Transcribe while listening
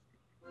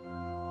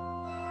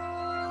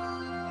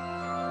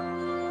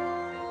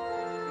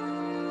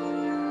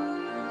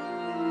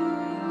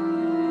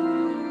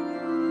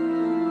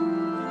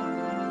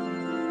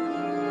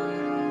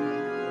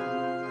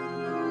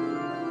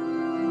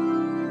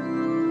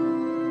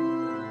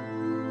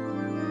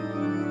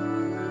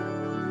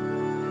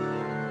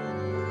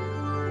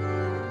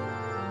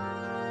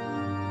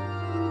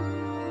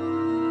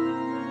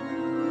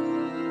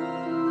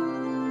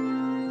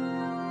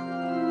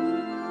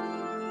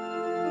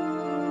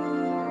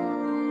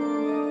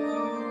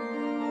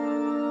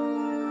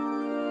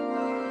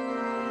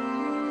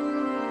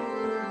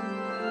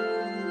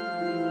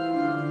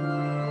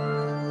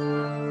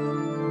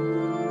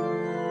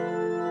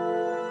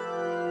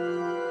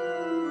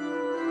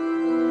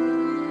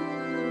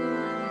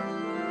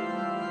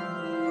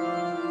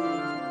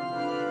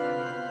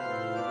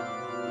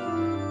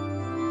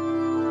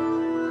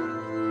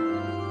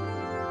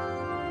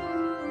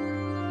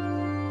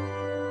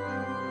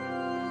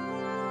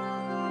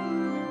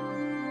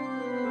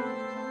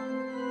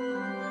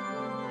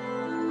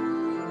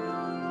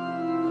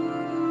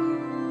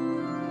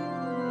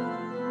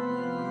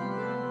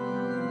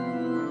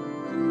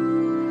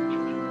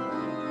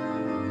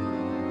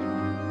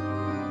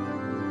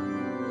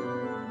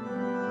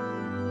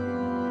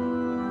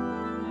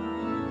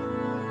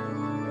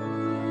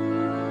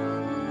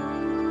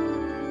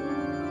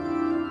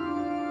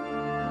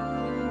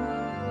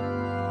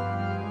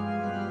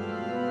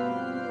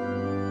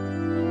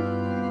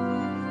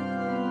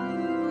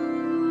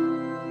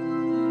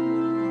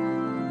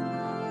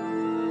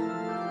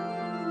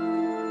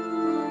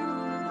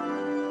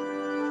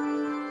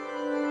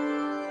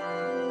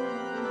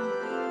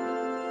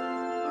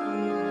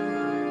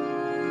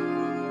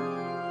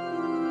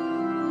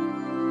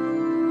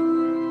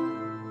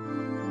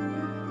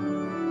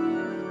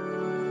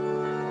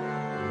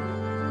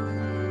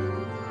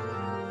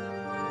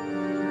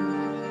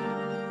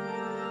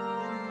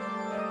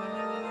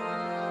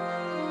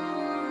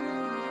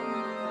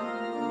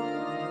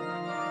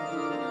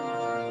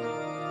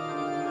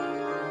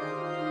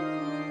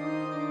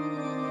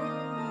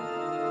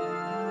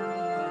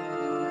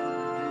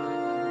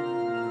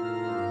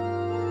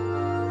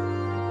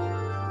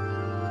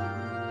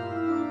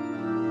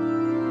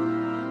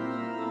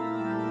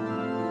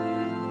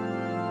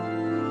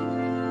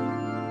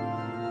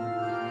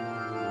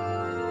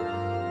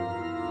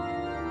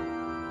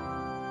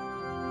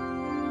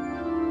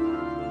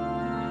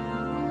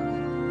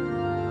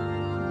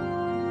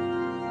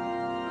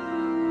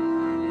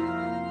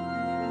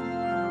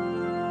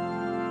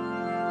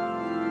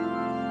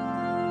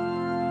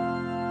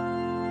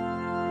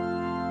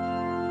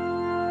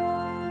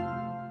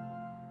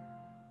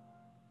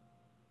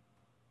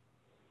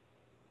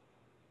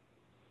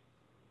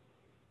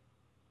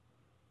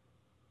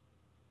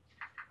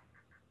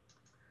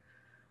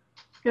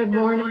Good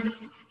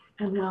morning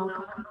and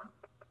welcome.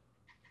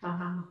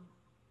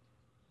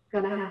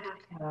 Gonna have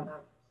to have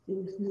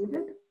Steve's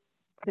muted.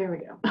 There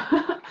we go.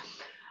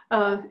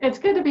 It's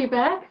good to be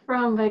back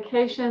from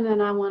vacation,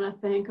 and I want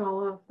to thank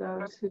all of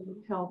those who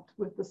helped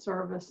with the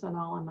service and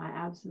all in my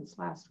absence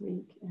last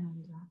week.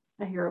 And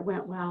I hear it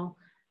went well,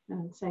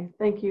 and say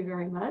thank you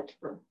very much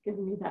for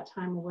giving me that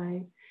time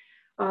away.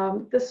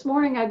 This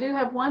morning, I do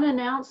have one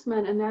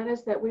announcement, and that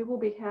is that we will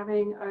be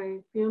having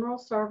a funeral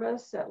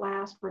service at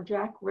last for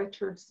Jack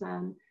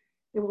Richardson.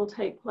 It will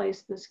take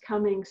place this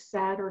coming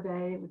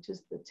Saturday, which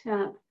is the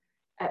 10th,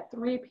 at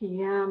 3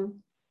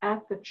 p.m.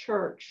 at the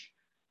church.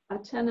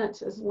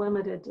 Attendance is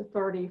limited to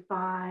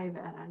 35,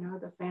 and I know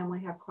the family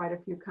have quite a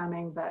few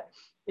coming, but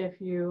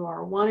if you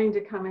are wanting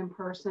to come in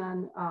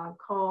person,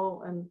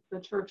 call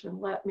the church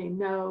and let me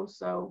know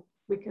so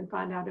we can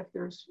find out if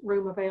there's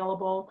room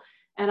available.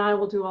 And I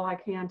will do all I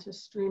can to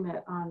stream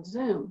it on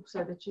Zoom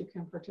so that you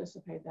can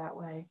participate that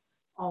way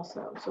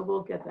also. So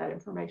we'll get that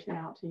information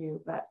out to you.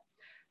 But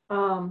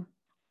I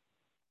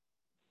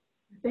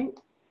think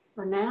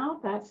for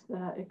now, that's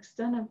the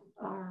extent of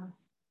our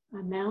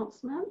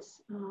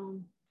announcements.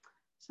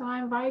 So I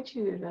invite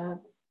you to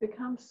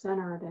become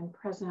centered and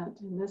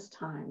present in this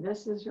time.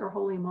 This is your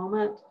holy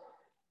moment.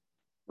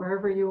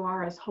 Wherever you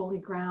are as holy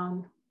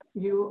ground,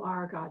 you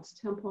are God's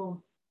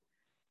temple.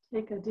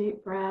 Take a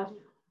deep breath.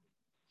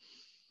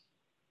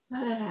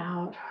 Let it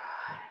out.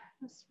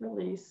 Just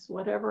release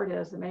whatever it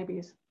is that maybe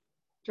is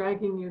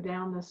dragging you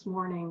down this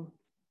morning.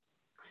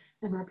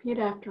 And repeat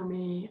after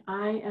me,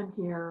 I am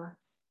here.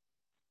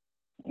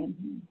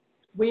 Mm-hmm.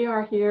 We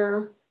are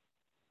here.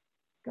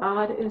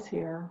 God is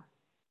here.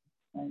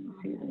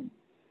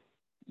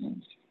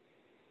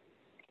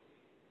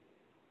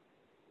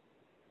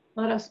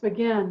 Let us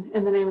begin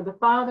in the name of the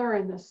Father,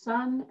 and the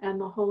Son, and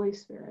the Holy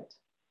Spirit.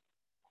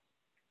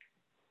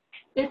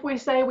 If we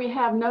say we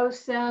have no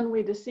sin,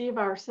 we deceive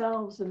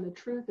ourselves, and the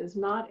truth is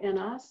not in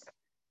us.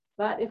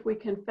 But if we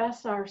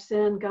confess our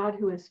sin, God,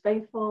 who is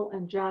faithful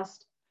and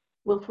just,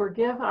 will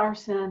forgive our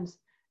sins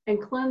and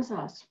cleanse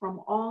us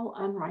from all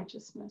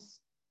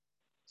unrighteousness.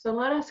 So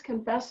let us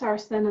confess our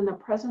sin in the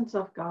presence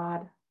of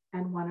God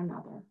and one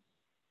another.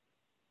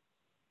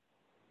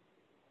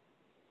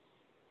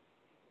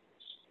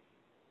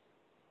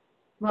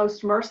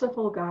 Most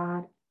merciful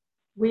God,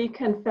 we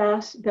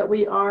confess that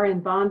we are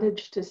in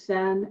bondage to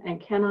sin and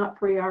cannot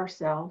free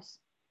ourselves.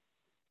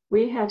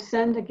 We have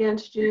sinned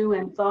against you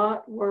in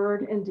thought,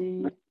 word, and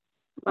deed,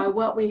 by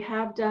what we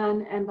have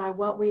done and by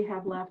what we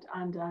have left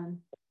undone.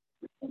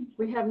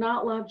 We have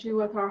not loved you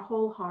with our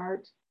whole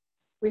heart.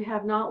 We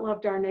have not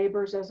loved our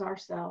neighbors as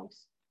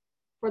ourselves.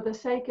 For the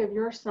sake of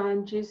your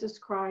Son, Jesus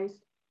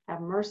Christ,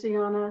 have mercy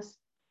on us,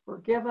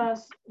 forgive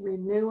us,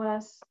 renew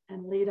us,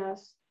 and lead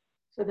us,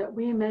 so that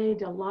we may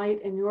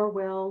delight in your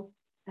will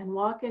and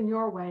walk in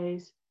your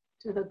ways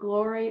to the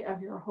glory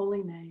of your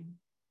holy name.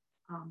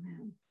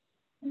 Amen.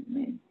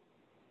 Amen.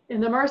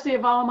 In the mercy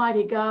of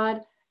Almighty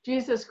God,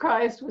 Jesus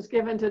Christ was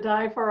given to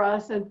die for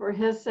us, and for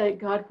his sake,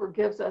 God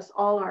forgives us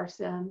all our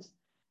sins.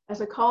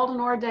 As a called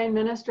and ordained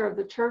minister of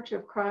the Church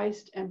of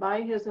Christ, and by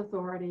his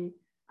authority,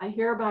 I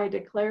hereby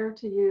declare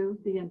to you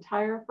the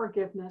entire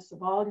forgiveness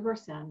of all your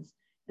sins,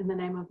 in the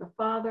name of the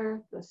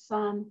Father, the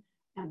Son,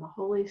 and the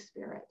Holy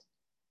Spirit.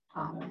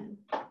 Amen.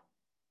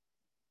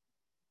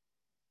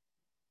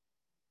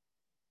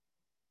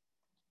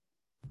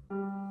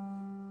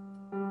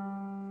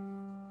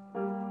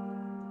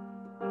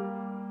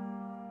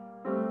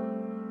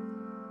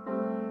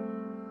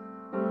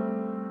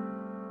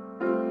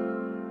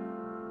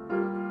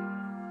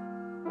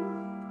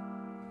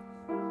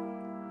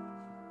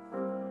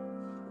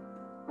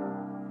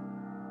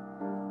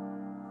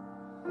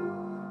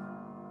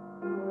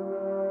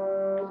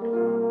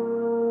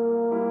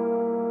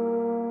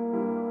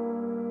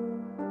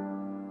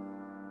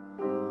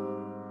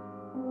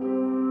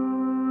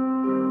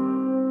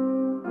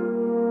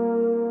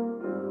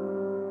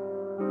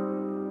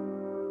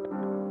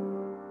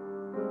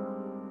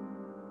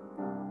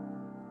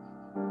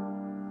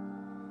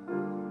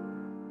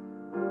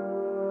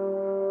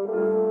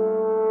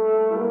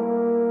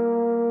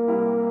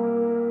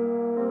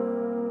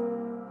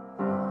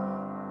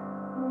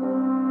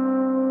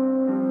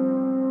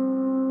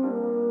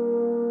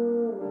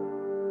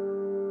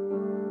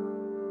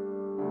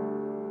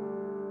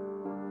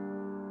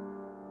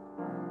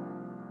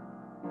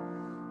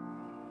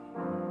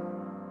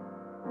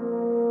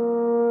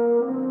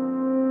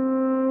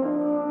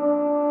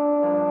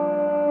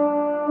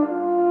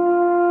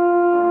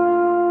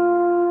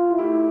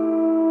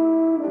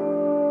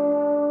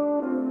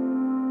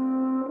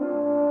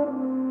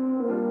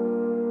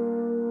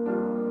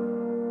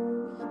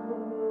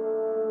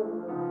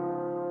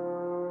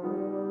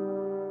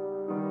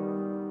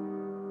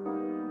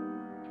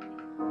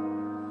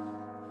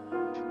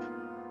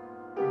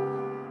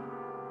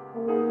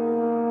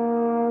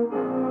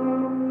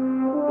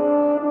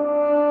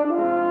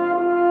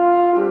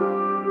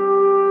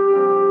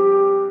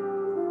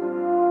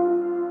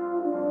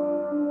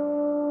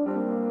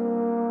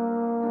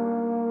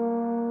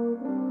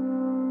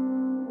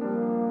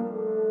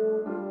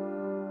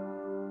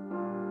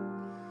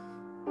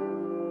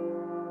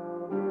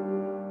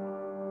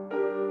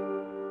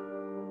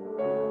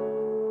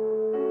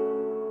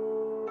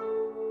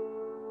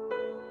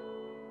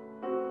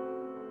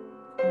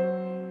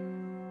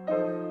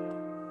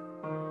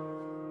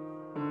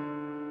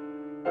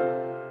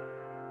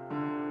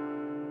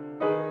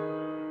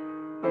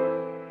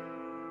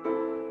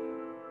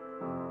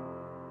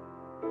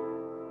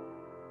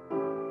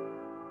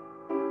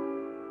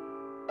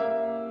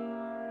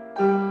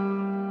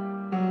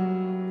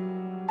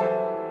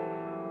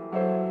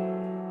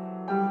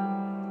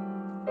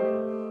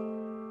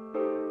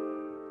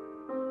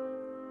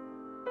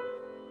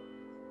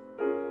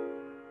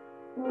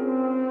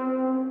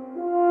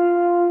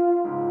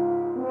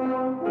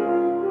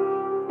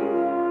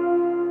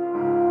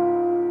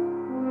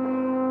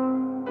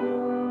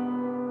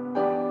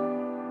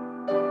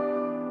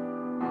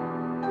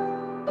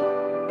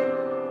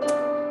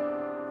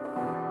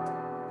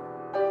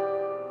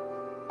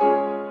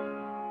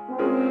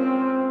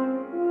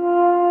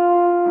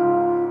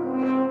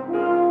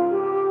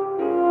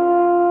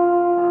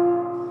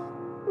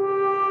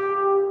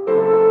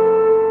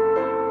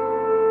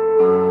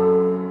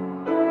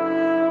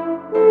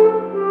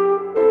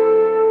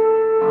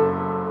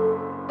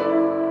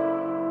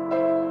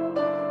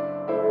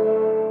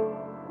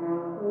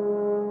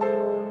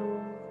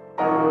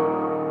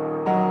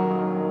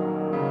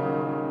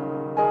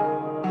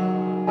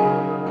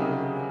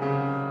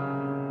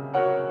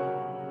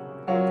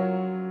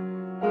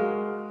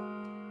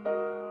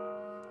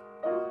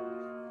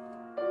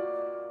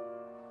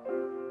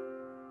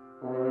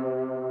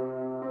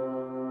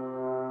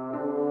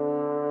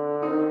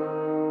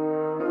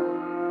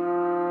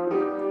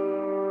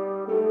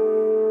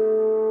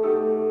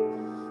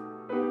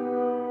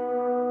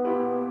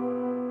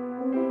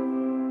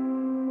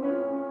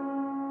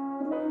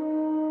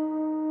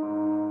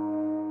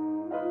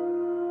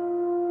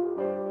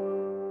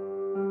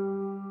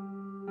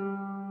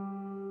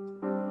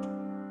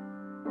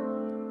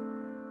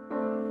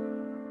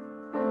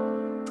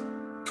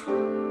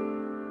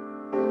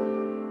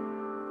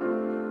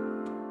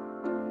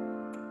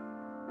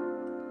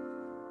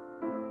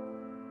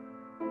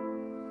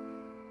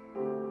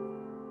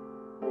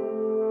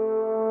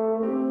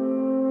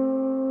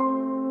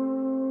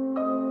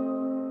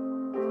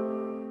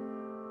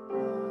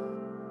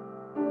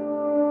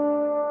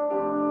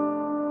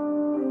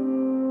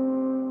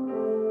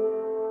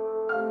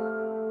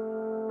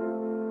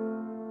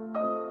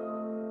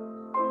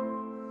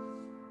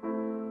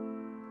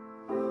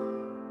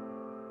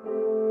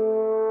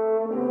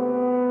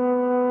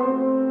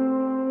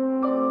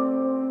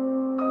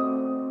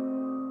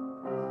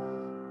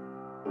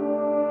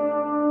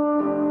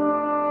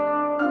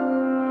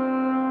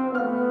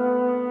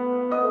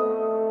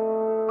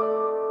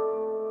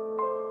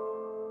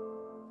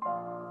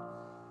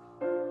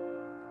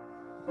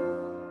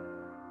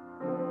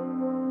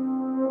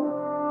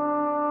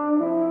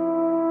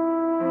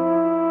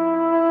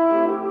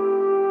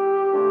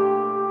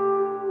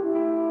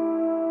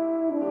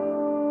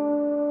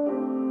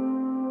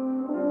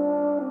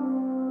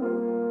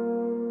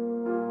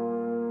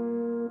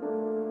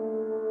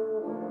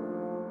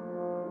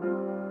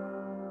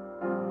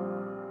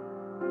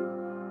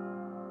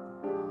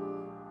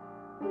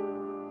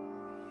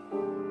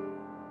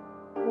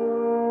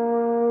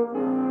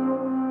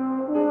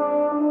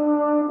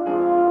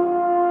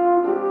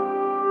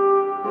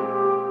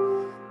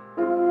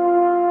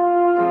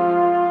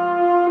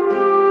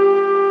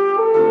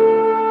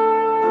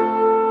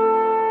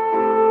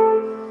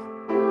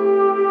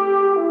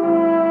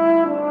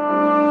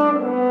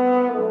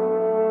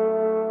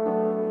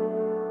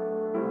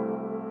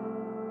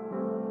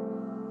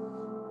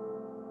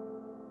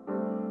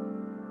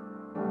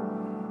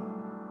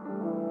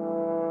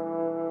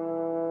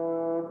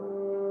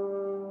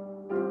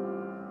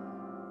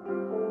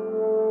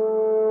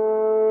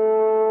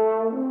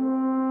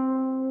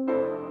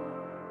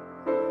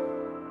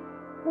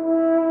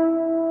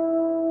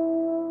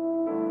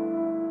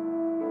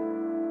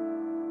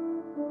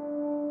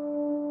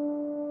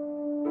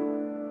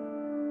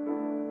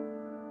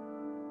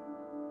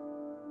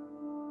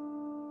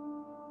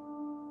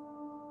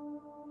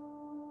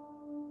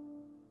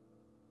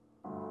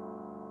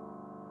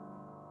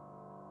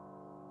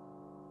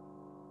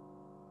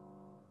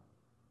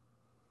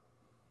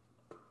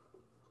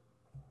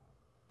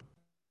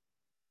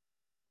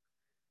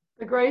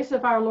 The grace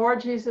of our Lord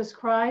Jesus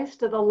Christ,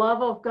 the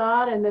love of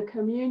God, and the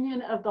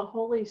communion of the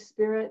Holy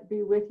Spirit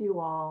be with you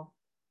all.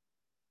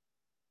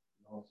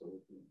 Also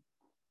with you.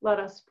 Let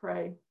us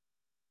pray.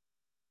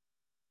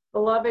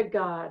 Beloved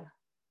God,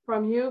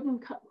 from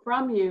you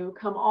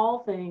come all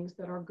things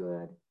that are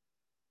good.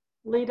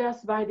 Lead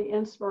us by the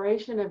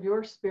inspiration of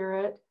your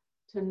Spirit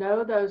to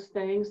know those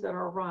things that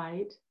are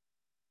right,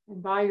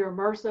 and by your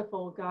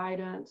merciful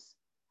guidance,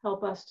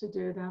 help us to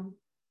do them.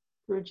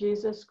 Through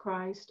Jesus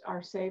Christ,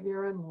 our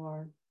Savior and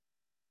Lord.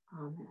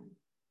 Amen.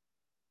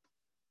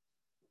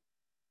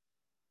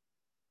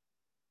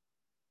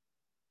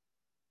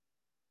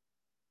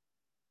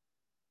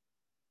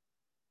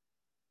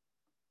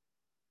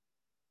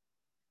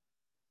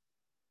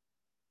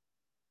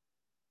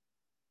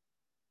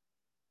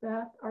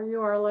 Beth, are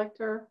you our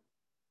lector?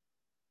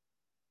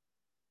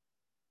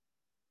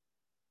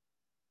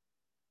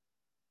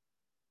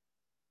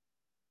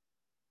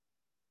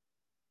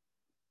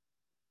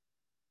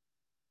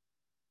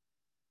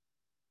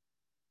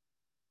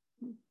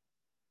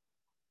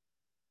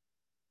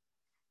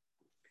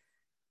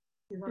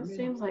 It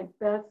seems like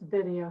Beth's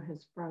video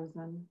has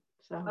frozen.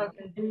 So,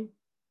 Okay. do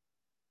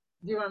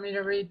you want me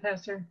to read,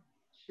 Pastor?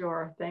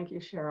 Sure. Thank you,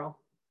 Cheryl.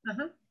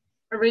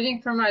 A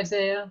reading from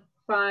Isaiah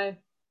 5,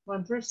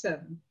 1 through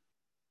 7.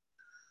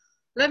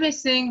 Let me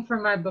sing for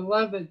my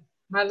beloved,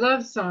 my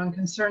love song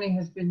concerning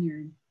his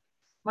vineyard.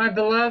 My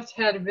beloved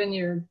had a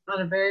vineyard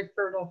on a very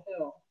fertile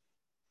hill.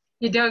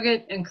 He dug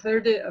it and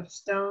cleared it of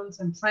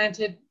stones and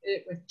planted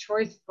it with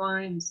choice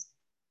vines.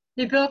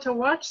 He built a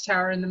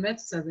watchtower in the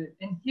midst of it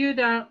and hewed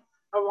out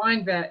a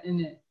wine vat in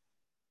it.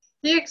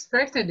 He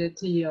expected it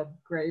to yield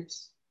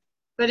grapes,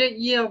 but it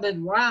yielded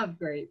wild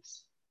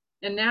grapes.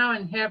 And now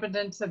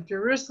inhabitants of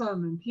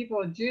Jerusalem and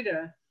people of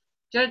Judah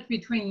judge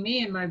between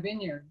me and my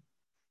vineyard.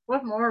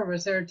 What more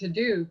was there to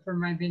do for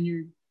my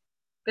vineyard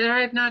that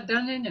I have not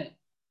done in it?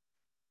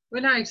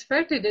 When I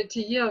expected it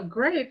to yield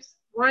grapes,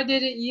 why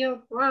did it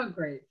yield wild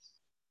grapes?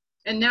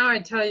 And now I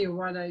tell you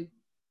what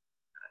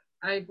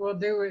I will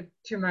do it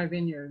to my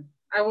vineyard.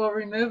 I will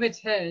remove its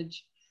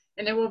hedge,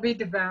 and it will be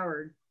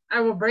devoured.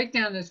 I will break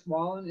down its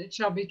wall, and it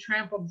shall be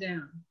trampled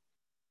down.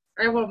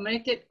 I will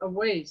make it a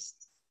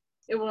waste.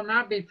 It will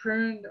not be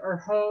pruned or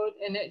hoed,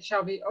 and it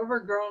shall be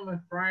overgrown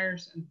with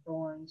briars and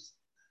thorns.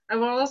 I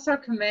will also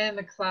command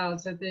the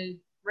clouds that they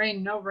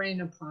rain no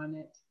rain upon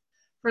it.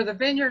 For the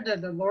vineyard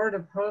of the Lord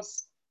of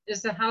hosts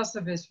is the house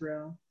of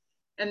Israel,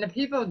 and the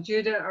people of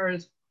Judah are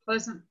his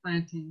pleasant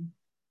planting.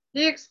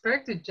 He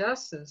expected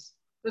justice,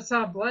 but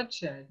saw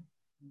bloodshed,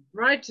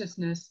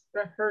 righteousness,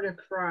 but heard a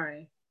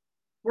cry.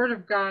 Word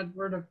of God,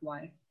 word of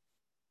life.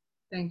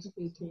 Thanks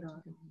be to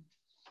God.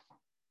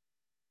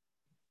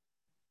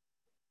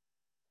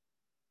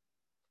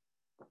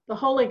 The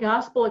Holy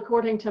Gospel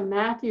according to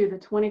Matthew, the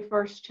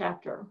 21st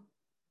chapter.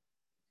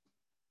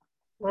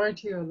 Glory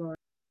to you, Lord.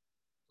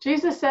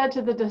 Jesus said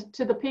to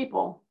the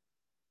people,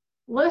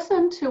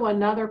 "Listen to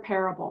another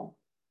parable.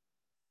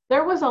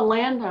 There was a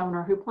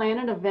landowner who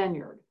planted a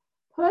vineyard,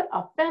 put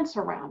a fence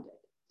around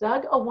it,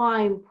 dug a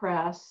wine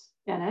press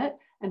in it,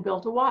 and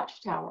built a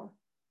watchtower.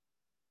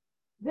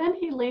 Then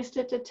he leased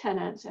it to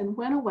tenants and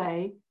went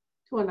away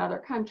to another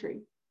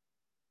country.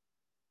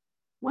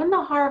 When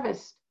the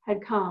harvest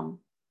had come,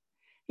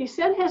 he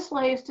sent his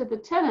slaves to the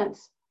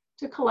tenants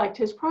to collect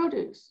his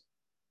produce.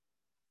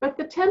 But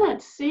the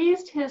tenants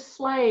seized his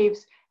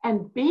slaves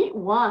and beat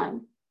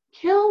one,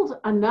 killed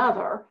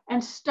another,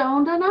 and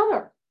stoned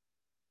another.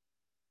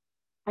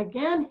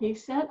 Again, he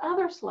sent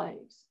other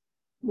slaves,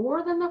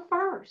 more than the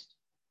first,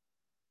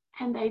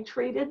 and they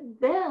treated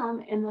them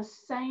in the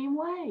same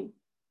way.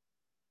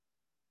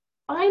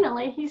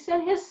 Finally, he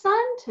sent his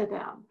son to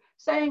them,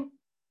 saying,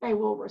 'They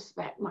will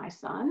respect my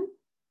son.'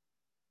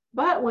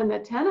 But when the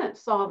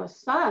tenants saw the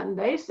son,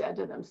 they said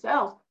to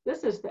themselves,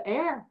 'This is the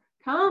heir.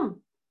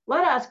 Come,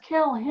 let us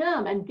kill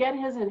him and get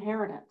his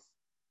inheritance.'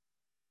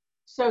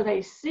 So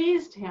they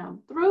seized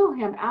him, threw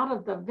him out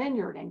of the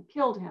vineyard, and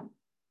killed him.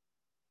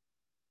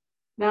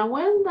 Now,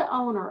 when the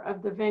owner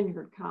of the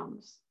vineyard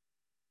comes,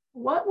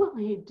 what will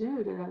he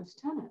do to those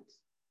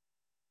tenants?"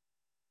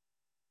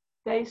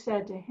 They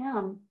said to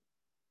him,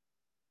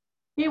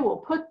 "He will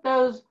put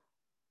those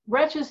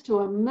wretches to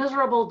a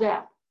miserable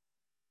death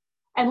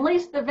and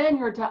lease the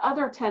vineyard to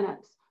other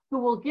tenants who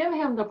will give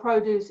him the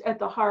produce at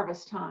the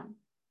harvest time."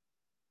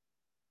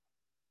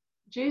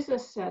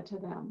 Jesus said to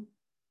them,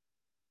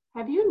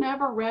 "Have you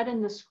never read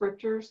in the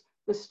scriptures,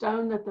 the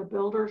stone that the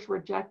builders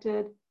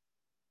rejected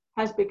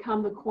has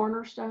become the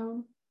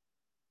cornerstone?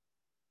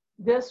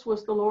 This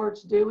was the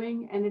Lord's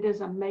doing, and it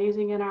is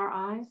amazing in our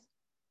eyes.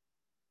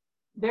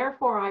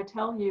 Therefore, I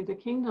tell you, the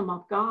kingdom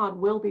of God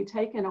will be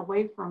taken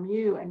away from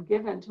you and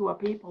given to a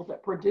people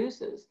that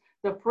produces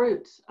the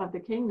fruits of the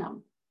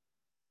kingdom.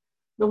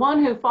 The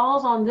one who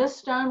falls on this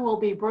stone will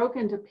be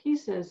broken to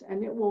pieces,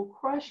 and it will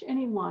crush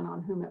anyone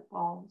on whom it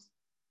falls."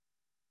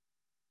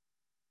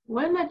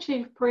 When the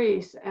chief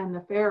priests and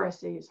the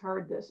Pharisees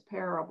heard this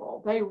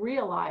parable, they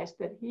realized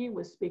that he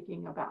was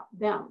speaking about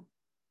them.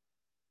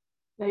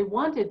 They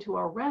wanted to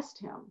arrest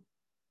him,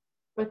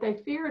 but they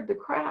feared the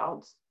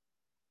crowds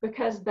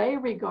because they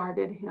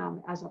regarded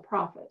him as a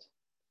prophet.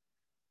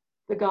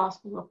 The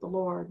gospel of the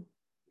Lord.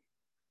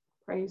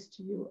 Praise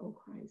to you, O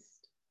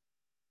Christ.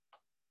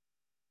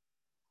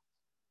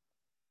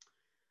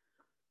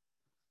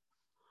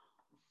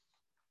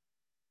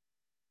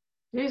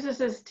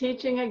 Jesus is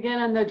teaching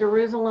again in the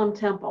Jerusalem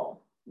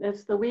temple.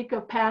 It's the week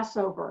of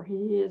Passover.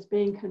 He is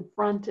being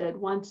confronted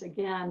once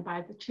again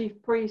by the chief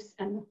priests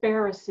and the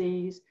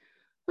Pharisees,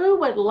 who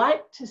would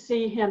like to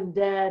see him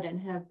dead and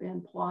have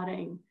been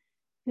plotting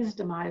his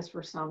demise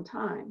for some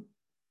time.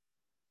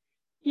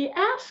 He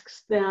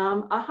asks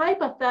them a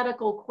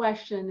hypothetical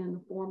question in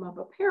the form of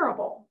a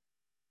parable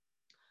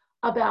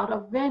about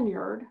a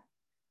vineyard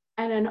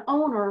and an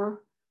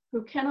owner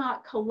who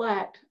cannot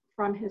collect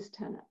from his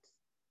tenants.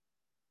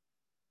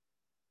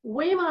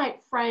 We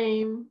might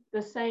frame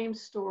the same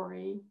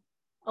story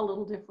a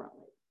little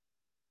differently.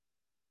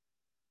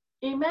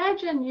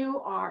 Imagine you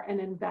are an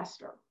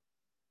investor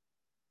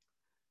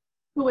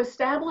who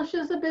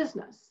establishes a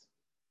business,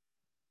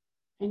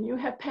 and you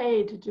have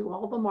paid to do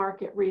all the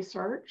market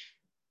research,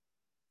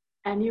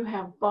 and you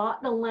have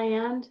bought the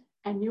land,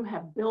 and you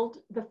have built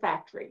the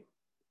factory.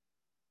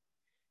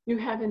 You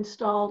have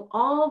installed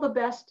all the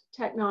best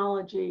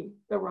technology,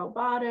 the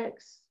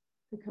robotics,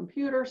 the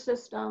computer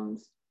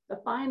systems, the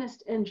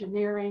finest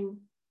engineering.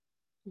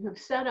 You have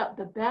set up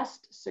the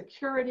best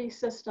security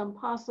system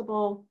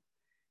possible.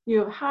 You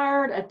have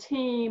hired a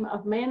team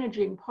of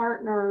managing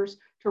partners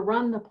to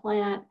run the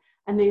plant,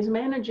 and these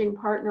managing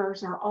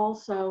partners are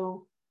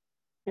also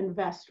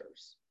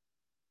investors.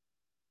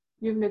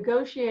 You've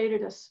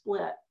negotiated a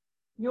split.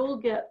 You'll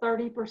get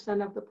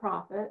 30% of the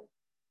profit.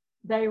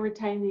 They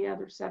retain the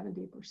other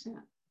 70%.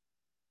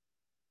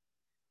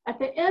 At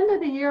the end of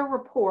the year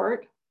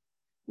report,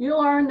 you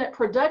learn that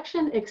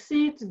production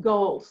exceeds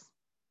goals.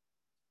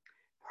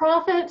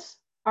 Profits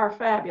are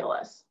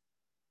fabulous.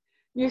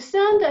 You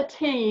send a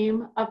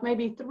team of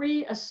maybe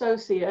 3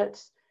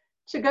 associates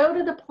to go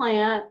to the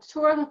plant,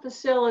 tour the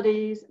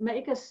facilities,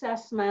 make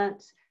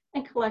assessments,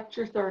 and collect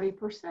your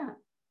 30%.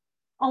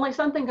 Only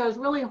something goes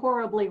really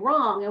horribly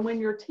wrong, and when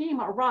your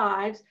team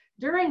arrives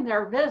during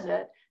their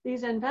visit,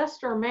 these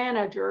investor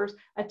managers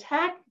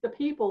attack the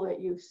people that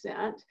you've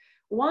sent.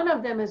 One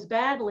of them is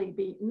badly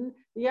beaten,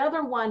 the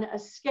other one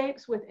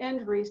escapes with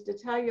injuries to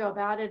tell you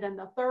about it, and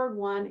the third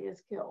one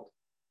is killed.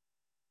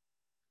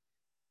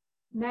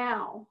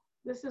 Now,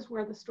 this is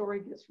where the story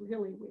gets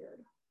really weird.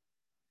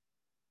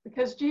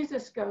 Because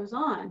Jesus goes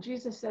on.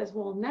 Jesus says,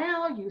 well,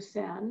 now you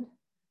send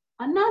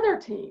another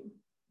team,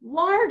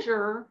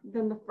 larger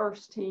than the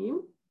first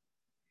team,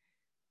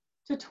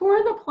 to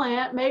tour the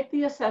plant, make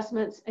the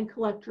assessments, and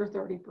collect your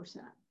 30%.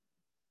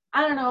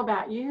 I don't know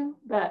about you,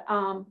 but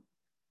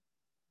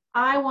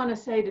I want to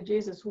say to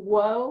Jesus,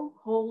 whoa,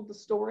 hold the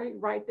story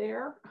right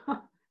there.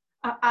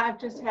 I've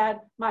just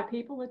had my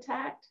people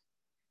attacked,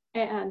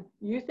 and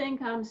you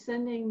think I'm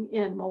sending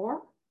in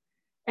more,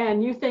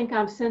 and you think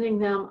I'm sending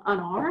them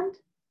unarmed,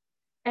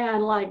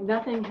 and like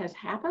nothing has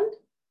happened?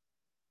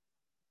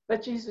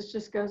 But Jesus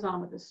just goes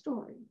on with the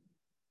story.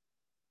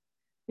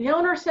 The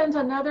owner sends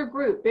another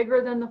group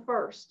bigger than the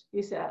first,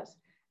 he says,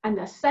 and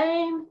the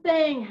same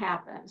thing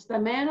happens. The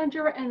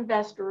manager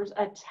investors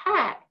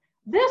attack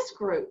this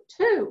group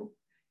too,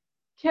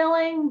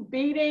 killing,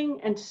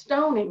 beating, and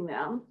stoning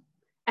them,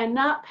 and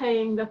not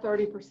paying the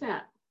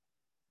 30%.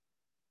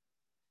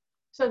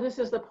 So this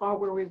is the part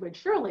where we would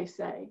surely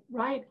say,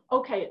 right,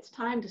 okay, it's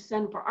time to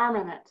send for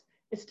armaments.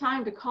 It's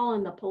time to call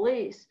in the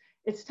police.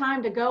 It's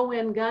time to go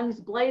in guns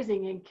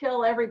blazing and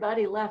kill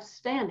everybody left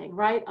standing,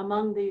 right,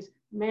 among these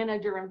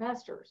manager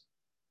investors.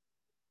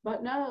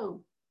 But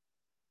no,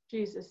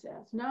 Jesus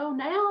says, no,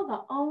 now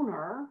the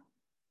owner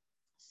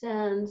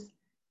sends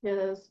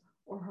his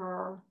or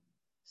her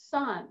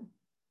son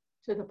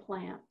to the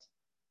plant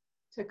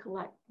to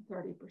collect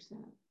 30%,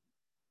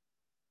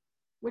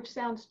 which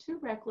sounds too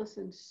reckless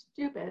and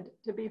stupid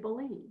to be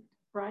believed,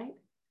 right?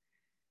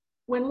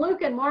 When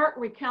Luke and Mark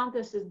recount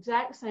this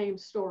exact same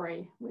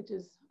story, which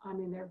is, I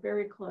mean, they're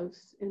very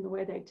close in the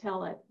way they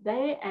tell it,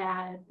 they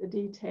add the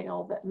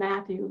detail that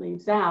Matthew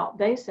leaves out.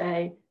 They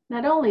say,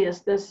 not only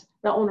is this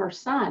the owner's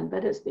son,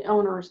 but it's the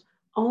owner's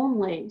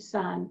only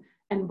son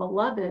and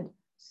beloved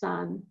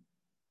son.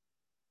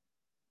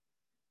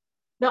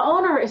 The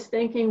owner is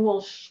thinking,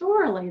 well,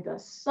 surely the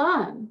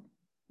son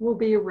will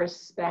be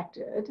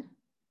respected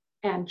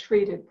and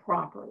treated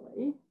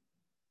properly.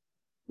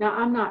 Now,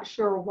 I'm not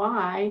sure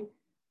why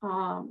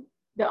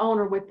the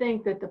owner would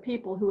think that the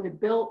people who had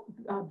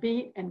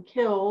beat and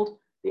killed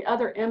the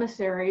other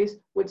emissaries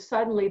would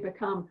suddenly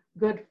become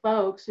good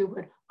folks who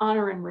would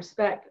honor and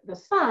respect the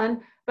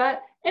son.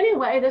 But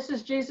anyway, this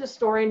is Jesus'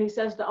 story, and he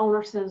says the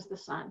owner sends the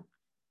son.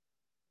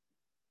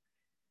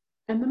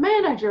 And the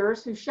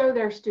managers, who show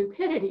their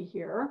stupidity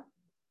here,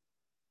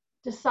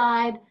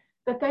 decide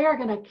that they are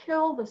going to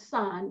kill the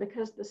son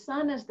because the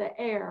son is the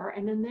heir,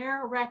 and in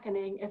their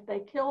reckoning, if they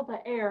kill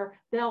the heir,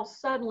 they'll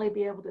suddenly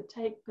be able to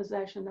take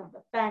possession of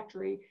the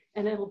factory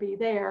and it'll be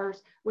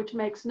theirs, which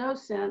makes no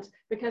sense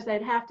because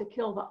they'd have to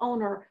kill the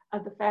owner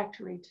of the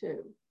factory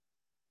too.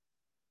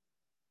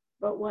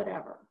 but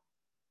whatever.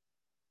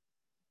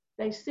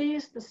 They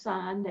seize the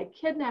son, they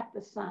kidnap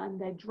the son,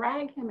 they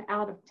drag him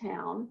out of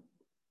town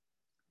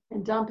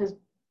and dump his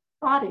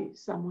body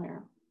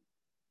somewhere.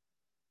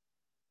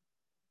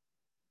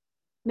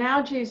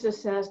 Now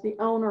Jesus says the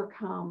owner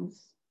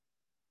comes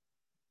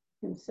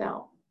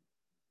himself.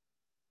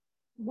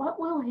 What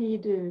will he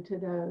do to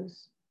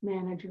those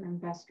manager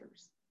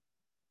investors?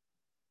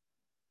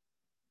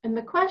 And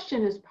the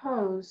question is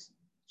posed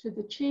to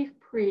the chief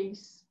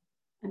priests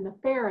and the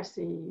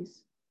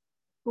Pharisees,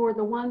 who are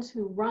the ones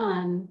who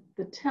run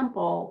the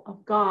temple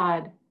of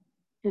God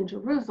in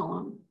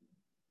Jerusalem.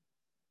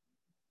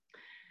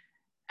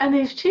 And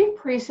these chief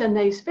priests and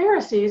these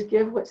Pharisees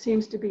give what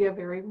seems to be a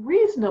very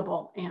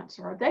reasonable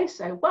answer. They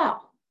say,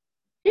 well,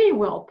 he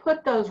will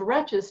put those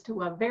wretches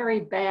to a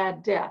very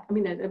bad death. I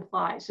mean, it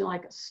implies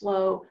like a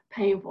slow,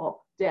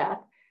 painful death,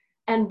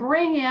 and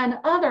bring in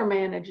other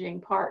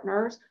managing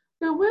partners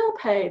who will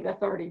pay the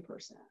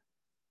 30%.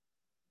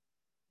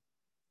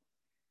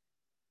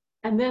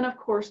 And then, of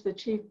course, the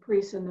chief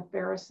priests and the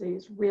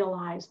Pharisees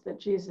realized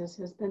that Jesus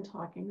has been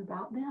talking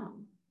about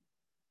them,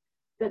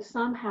 that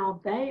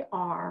somehow they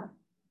are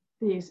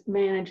these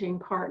managing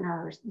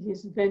partners,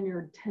 these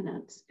vineyard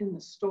tenants in the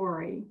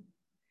story.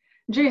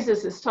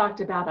 Jesus has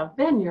talked about a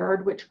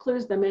vineyard, which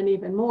clues them in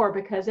even more,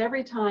 because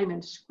every time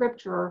in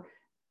Scripture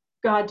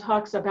God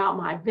talks about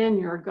my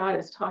vineyard, God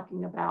is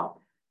talking about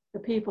the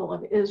people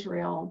of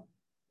Israel.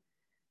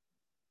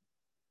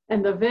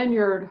 And the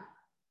vineyard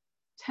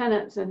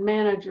tenants and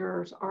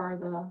managers are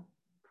the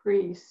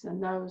priests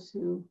and those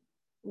who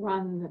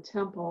run the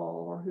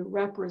temple or who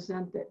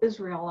represent the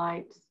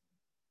Israelites.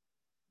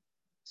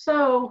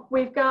 So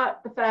we've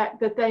got the fact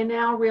that they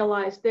now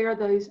realize they're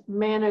those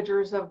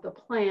managers of the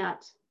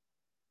plant,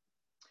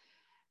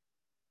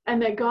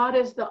 and that God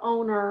is the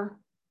owner,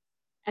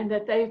 and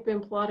that they've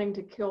been plotting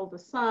to kill the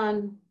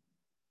son,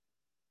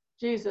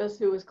 Jesus,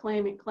 who is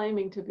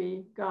claiming to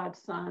be God's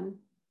son.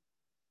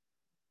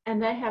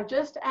 And they have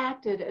just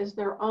acted as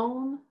their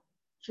own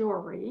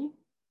jury,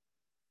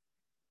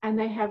 and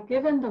they have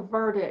given the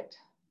verdict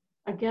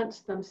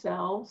against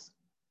themselves,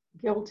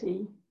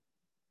 guilty,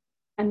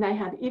 and they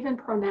have even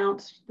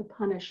pronounced the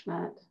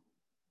punishment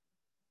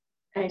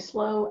a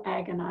slow,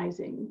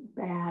 agonizing,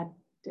 bad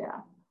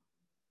death.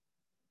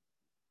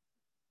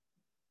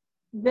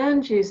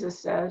 Then Jesus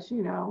says,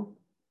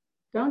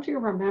 don't you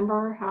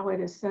remember how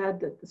it is said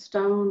that the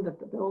stone that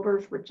the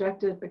builders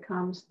rejected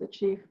becomes the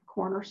chief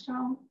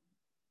cornerstone?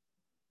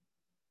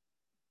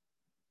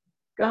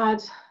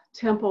 God's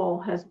temple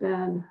has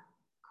been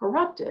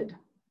corrupted.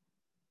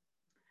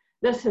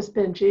 This has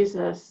been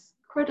Jesus'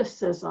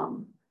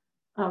 criticism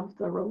of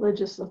the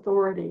religious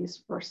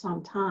authorities for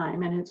some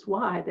time, and it's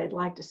why they'd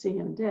like to see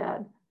him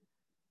dead.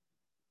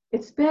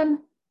 It's been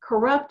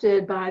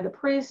corrupted by the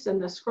priests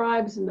and the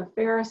scribes and the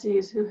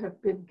Pharisees, who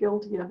have been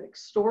guilty of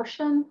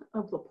extortion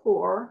of the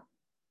poor.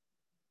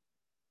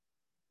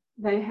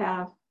 They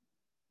have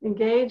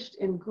engaged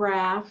in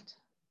graft,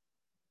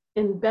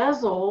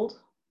 embezzled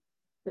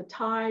the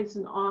tithes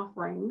and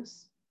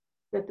offerings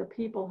that the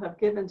people have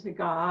given to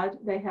God.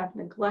 They have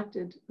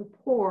neglected the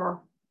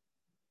poor.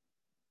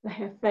 They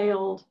have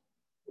failed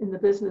in the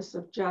business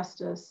of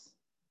justice.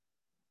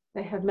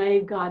 They have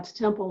made God's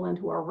temple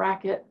into a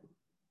racket.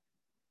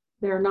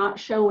 They're not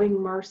showing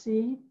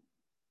mercy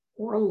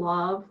or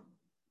love,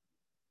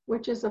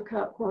 which is, of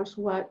course,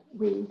 what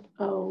we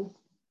owe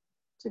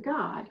to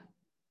God.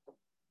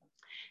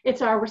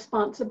 It's our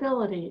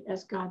responsibility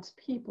as God's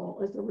people,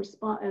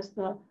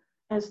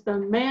 as the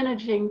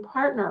managing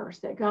partners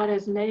that God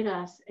has made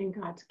us in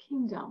God's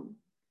kingdom,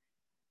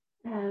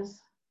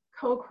 as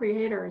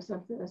co-creators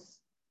of this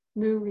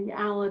new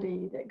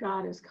reality that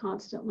God is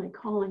constantly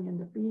calling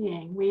into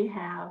being. We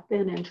have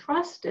been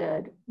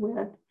entrusted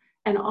with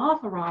and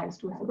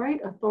authorized with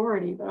great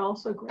authority, but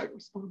also great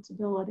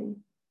responsibility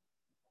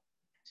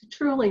to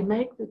truly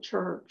make the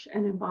church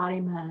an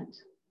embodiment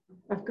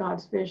of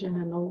God's vision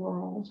in the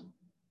world,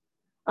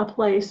 a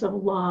place of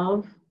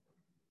love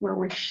where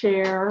we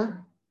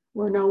share,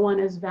 where no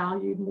one is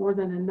valued more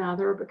than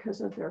another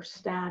because of their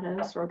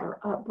status or their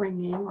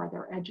upbringing or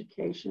their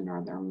education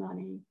or their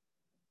money,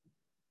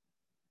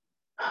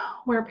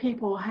 where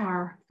people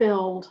are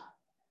filled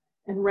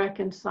and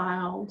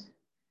reconciled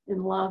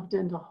and loved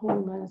into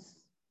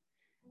wholeness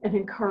and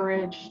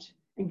encouraged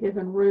and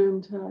given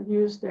room to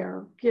use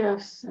their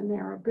gifts and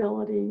their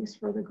abilities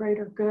for the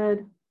greater good.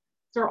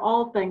 These are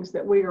all things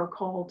that we are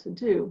called to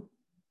do.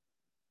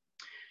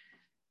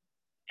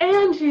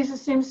 And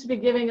Jesus seems to be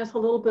giving us a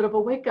little bit of a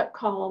wake-up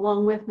call,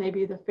 along with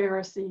maybe the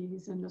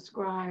Pharisees and the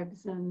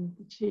scribes and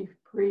the chief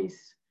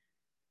priests.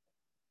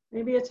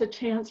 Maybe it's a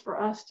chance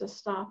for us to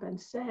stop and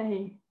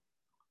say,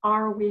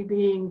 are we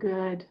being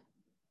good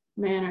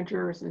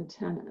managers and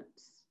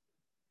tenants?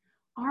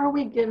 Are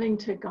we giving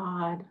to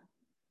God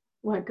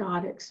what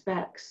God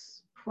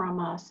expects from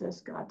us as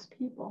God's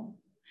people?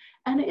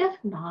 And if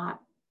not,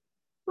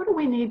 what do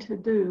we need to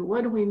do?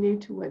 What do we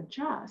need to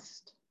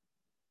adjust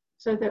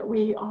so that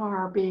we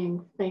are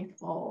being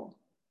faithful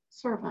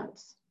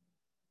servants?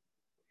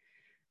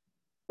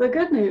 The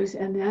good news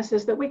in this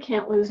is that we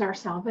can't lose our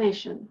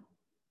salvation.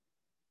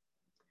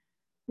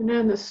 And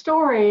in the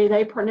story,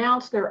 they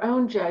pronounce their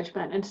own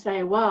judgment and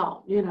say,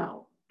 well, you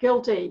know,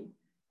 guilty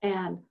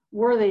and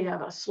worthy of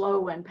a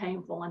slow and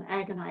painful and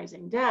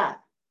agonizing death.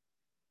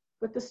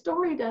 But the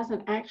story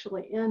doesn't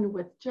actually end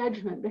with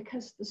judgment,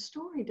 because the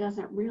story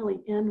doesn't really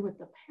end with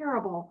the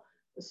parable.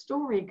 The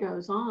story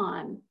goes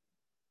on.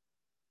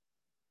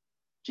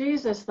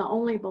 Jesus, the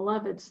only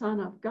beloved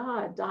Son of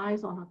God,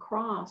 dies on a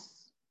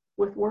cross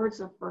with words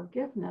of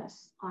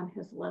forgiveness on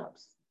his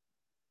lips.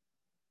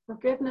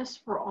 Forgiveness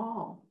for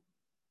all.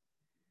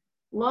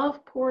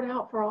 Love poured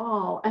out for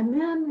all. And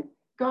then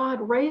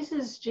God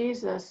raises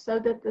Jesus so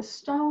that the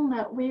stone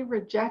that we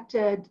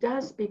rejected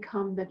does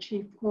become the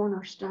chief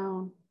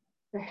cornerstone,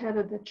 the head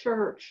of the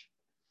church,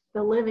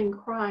 the living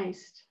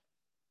Christ,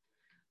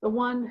 the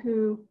one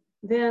who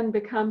then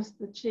becomes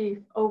the chief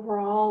over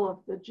all of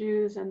the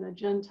Jews and the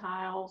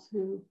Gentiles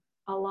who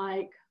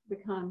alike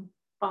become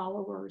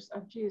followers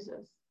of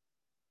Jesus.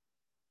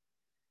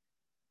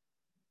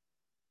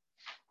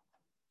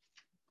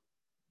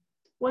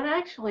 What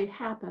actually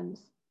happens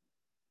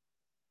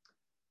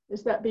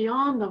is that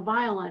beyond the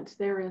violence,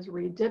 there is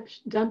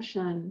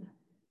redemption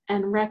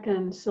and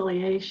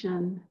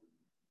reconciliation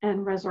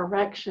and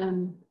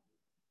resurrection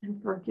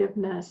and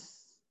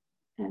forgiveness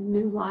and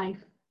new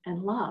life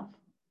and love.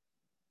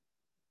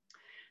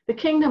 The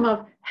kingdom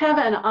of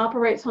heaven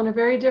operates on a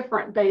very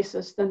different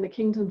basis than the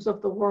kingdoms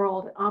of the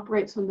world. It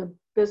operates on the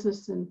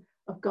business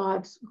of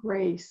God's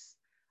grace,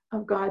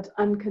 of God's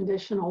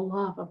unconditional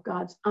love, of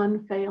God's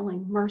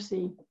unfailing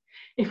mercy.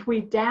 If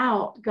we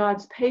doubt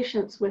God's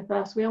patience with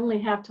us, we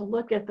only have to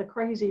look at the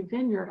crazy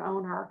vineyard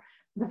owner,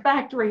 the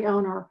factory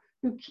owner,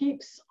 who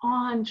keeps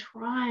on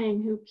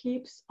trying, who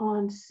keeps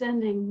on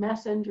sending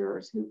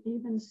messengers, who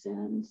even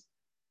sends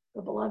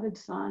the beloved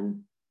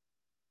Son,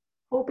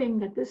 hoping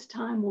that this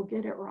time we'll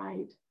get it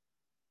right.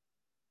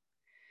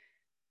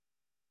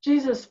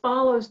 Jesus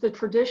follows the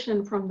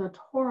tradition from the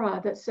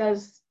Torah that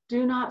says,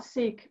 do not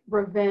seek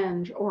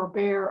revenge or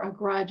bear a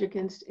grudge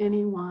against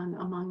anyone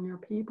among your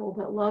people,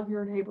 but love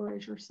your neighbor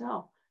as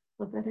yourself.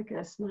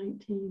 Leviticus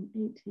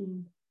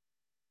 19:18.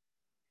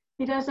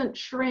 He doesn't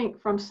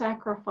shrink from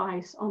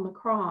sacrifice on the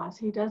cross.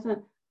 He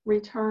doesn't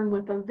return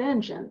with a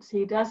vengeance.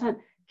 He doesn't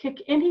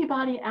kick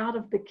anybody out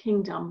of the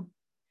kingdom.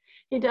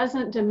 He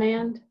doesn't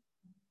demand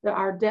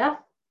our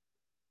death.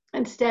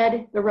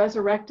 Instead, the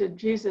resurrected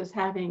Jesus,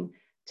 having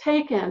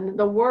taken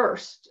the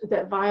worst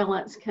that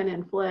violence can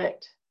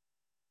inflict,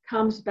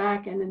 comes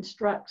back and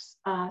instructs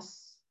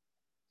us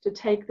to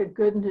take the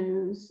good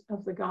news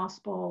of the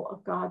gospel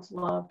of God's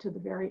love to the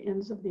very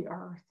ends of the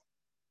earth,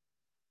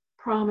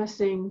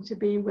 promising to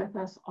be with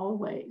us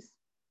always.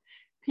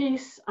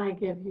 Peace I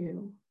give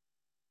you.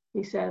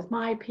 He says,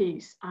 my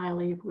peace I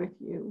leave with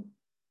you.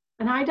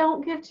 And I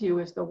don't give to you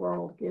as the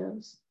world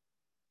gives.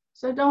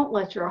 So don't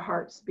let your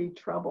hearts be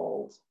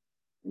troubled,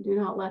 and do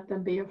not let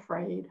them be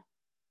afraid.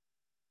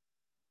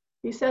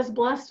 He says,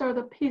 blessed are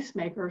the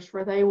peacemakers,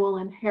 for they will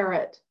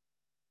inherit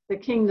the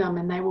kingdom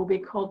and they will be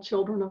called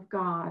children of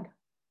God.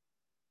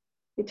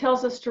 He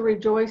tells us to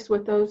rejoice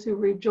with those who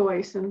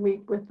rejoice and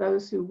weep with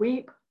those who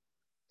weep,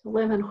 to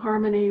live in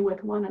harmony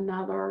with one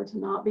another, to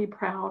not be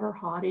proud or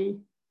haughty,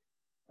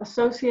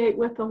 associate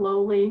with the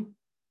lowly,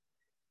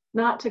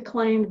 not to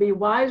claim to be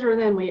wiser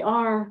than we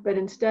are, but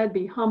instead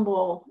be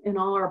humble in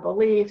all our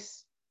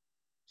beliefs,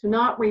 to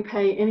not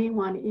repay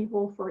anyone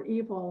evil for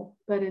evil,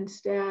 but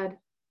instead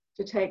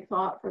to take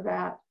thought for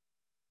that,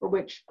 for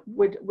which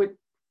would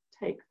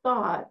take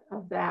thought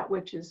of that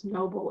which is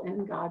noble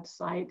in God's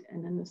sight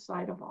and in the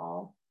sight of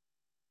all.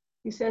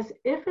 He says,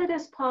 if it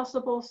is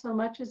possible, so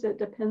much as it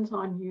depends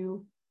on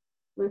you,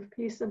 live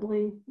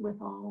peaceably with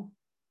all.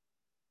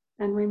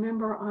 And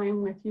remember, I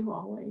am with you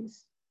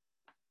always,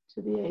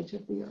 to the age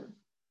of the earth.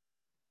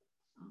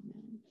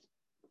 Amen.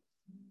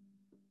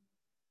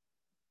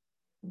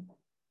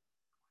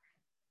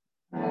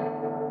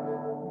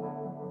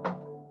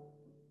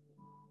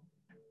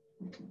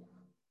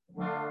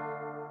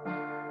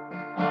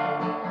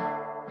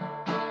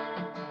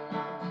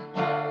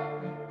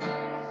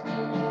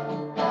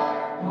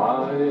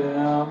 I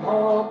am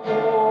a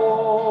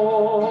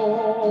poor,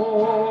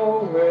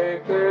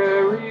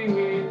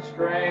 wayfaring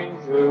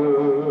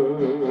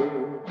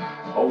stranger,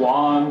 a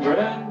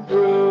wandering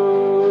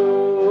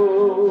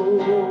through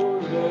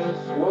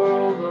this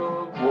world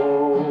of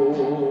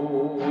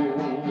woe.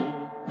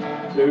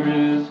 There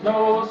is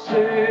no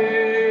sickness,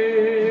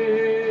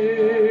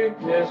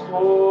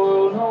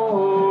 toil,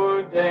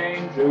 nor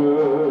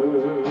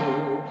danger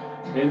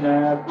in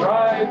that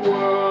bright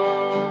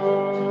world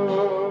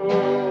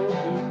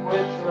in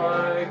which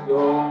I go.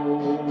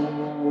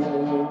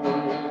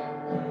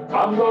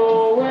 I'm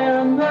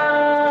going there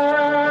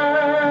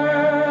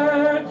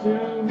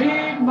to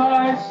meet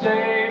my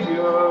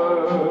Savior.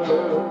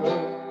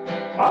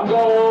 I'm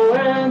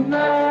going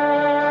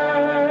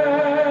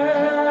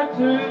there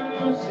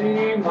to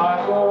see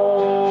my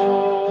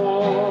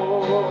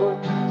Lord.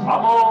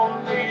 I'm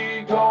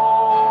only going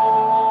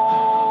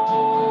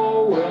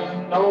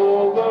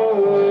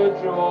over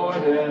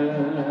Jordan.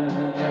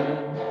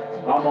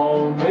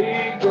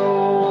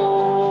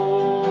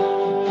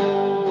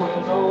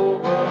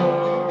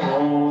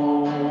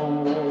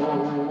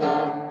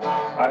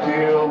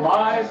 feel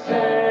my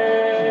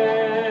sins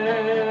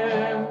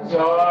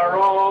are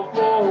all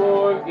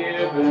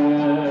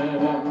forgiven.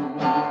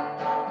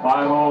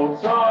 My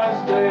hopes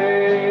are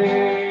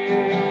stayed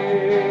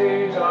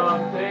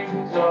on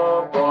things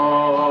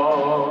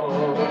above.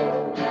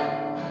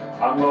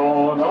 I'm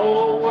going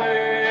away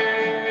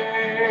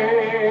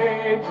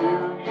to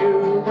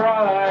you,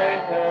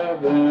 bright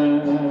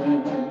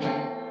heaven,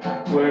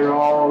 where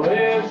all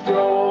is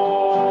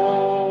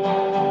joy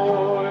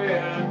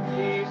and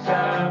peace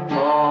and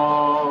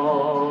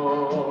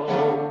love.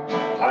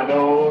 I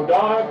know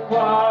dark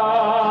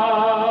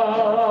clouds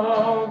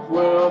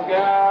will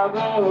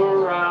gather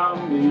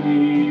around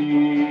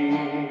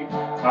me.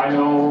 I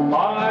know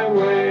my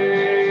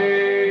way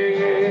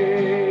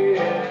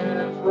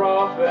is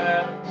rough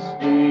and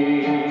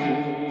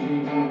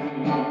steep,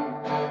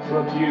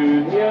 but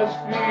beauteous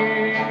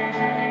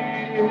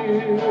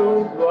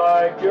fields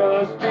lie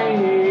just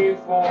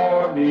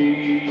before me,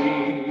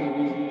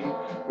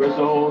 where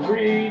souls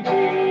redeem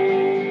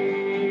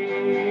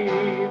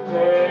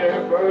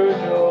their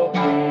virginal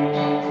deep.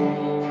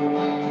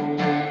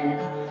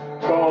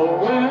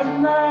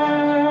 Going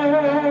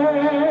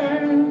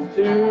there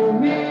to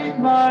meet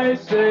my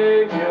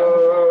Savior.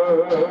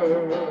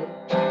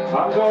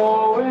 I'm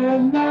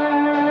going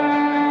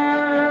there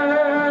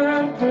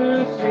to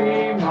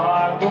see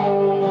my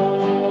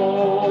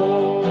Lord.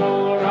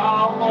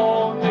 I'll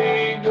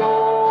only go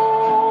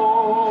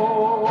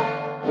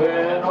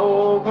when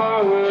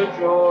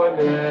overjoyed.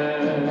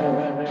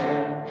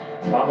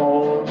 I'm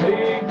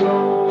only go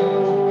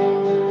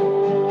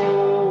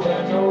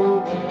when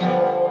overjoyed.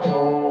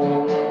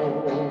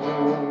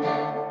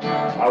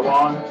 I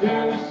want to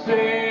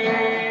sing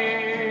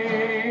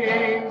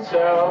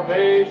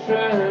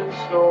salvation's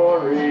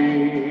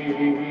story.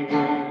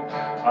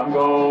 I'm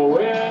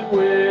going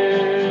with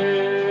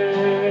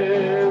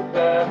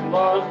that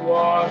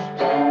blood-washed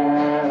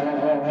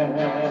band.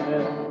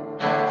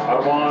 I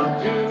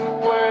want to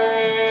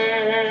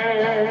wear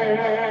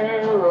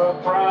a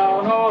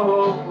crown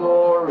of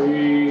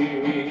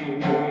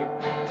glory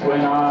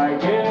when I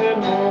get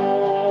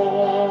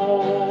home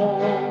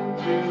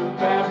to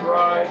that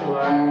bright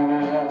land.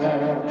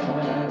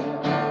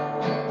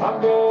 I'm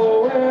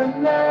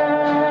going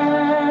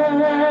there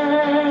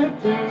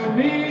to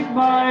meet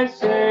my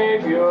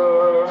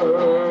Savior.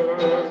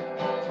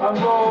 I'm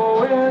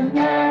going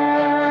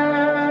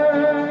there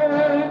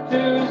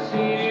to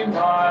see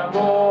my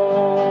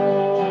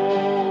Lord.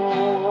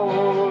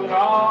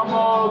 I'm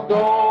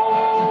a-going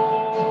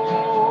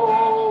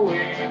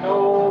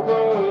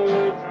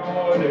over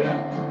Jordan.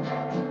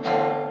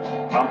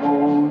 I'm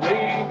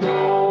only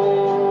going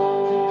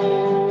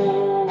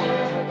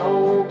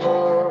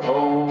over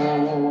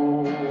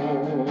home.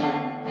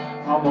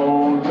 I'm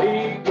only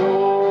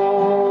going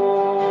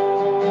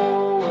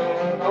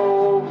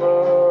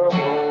over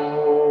home.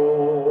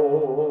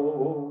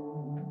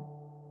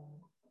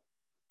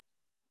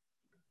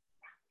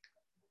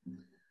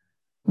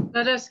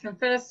 Let us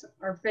confess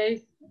our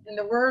faith in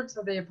the words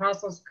of the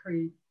Apostles'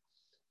 Creed.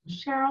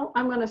 Cheryl,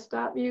 I'm going to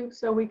stop you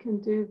so we can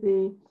do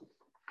the.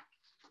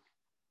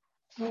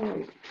 Oh,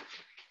 wait.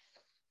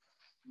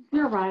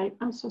 You're right.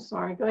 I'm so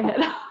sorry. Go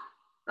ahead.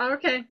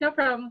 Okay, no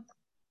problem.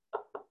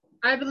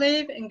 I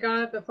believe in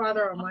God the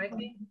Father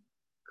Almighty,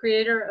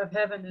 creator of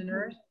heaven and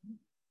earth.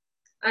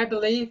 I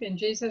believe in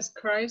Jesus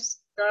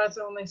Christ, God's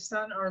only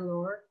Son, our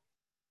Lord,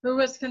 who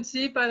was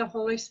conceived by the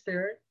Holy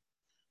Spirit,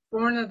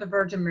 born of the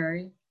Virgin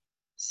Mary,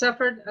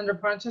 suffered under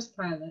Pontius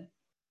Pilate,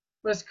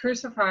 was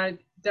crucified,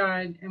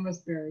 died, and was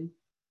buried.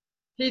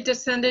 He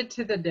descended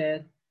to the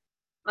dead.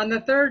 On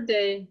the third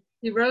day,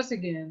 he rose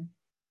again.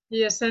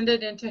 He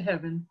ascended into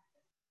heaven.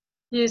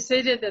 He is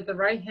seated at the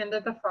right hand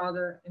of the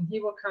Father, and he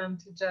will come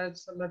to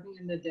judge the living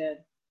and the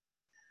dead.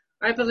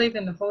 I believe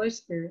in the Holy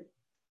Spirit,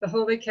 the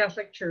Holy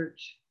Catholic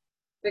Church,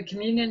 the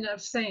communion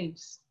of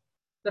saints,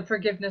 the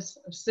forgiveness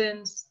of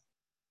sins,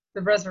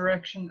 the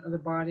resurrection of the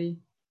body,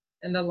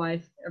 and the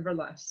life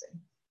everlasting.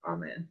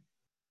 Amen.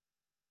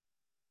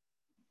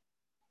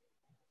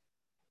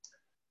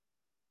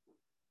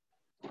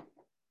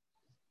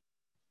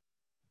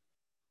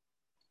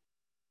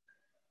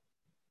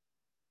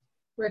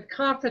 With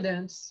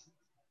confidence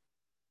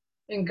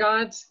in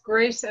God's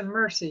grace and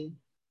mercy,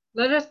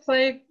 let us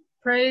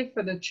pray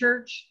for the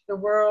church, the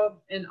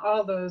world, and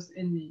all those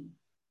in need.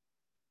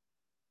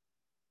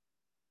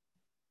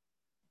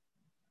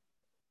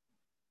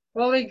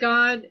 Holy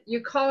God,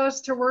 you call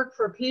us to work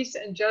for peace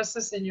and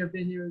justice in your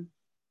vineyard.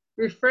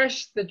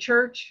 Refresh the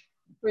church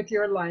with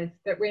your life,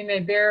 that we may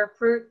bear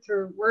fruit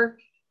through work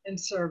and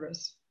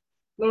service.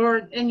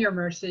 Lord, in your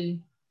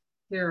mercy,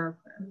 hear our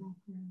prayer.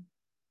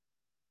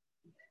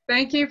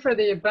 Thank you for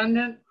the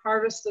abundant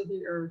harvest of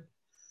the earth.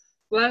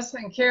 Bless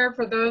and care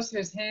for those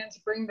whose hands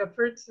bring the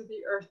fruits of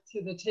the earth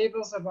to the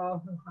tables of all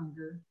who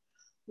hunger.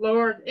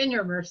 Lord, in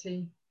your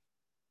mercy,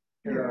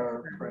 Hear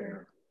our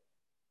prayer.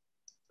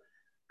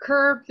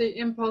 curb the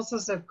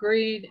impulses of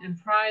greed and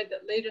pride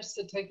that lead us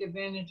to take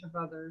advantage of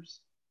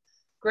others.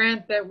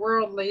 Grant that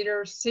world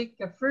leaders seek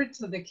the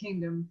fruits of the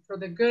kingdom for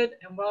the good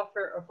and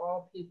welfare of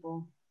all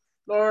people.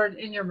 Lord,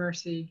 in your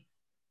mercy,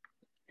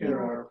 Hear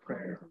our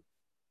prayer.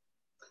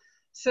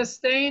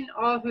 sustain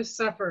all who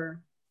suffer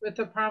with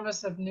the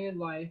promise of new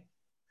life.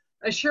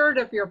 Assured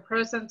of your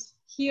presence,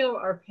 heal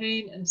our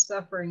pain and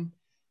suffering,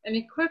 and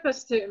equip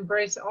us to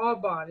embrace all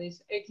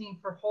bodies aching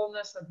for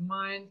wholeness of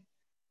mind,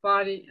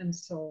 body, and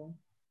soul.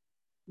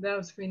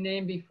 Those we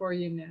name before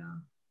you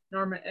now: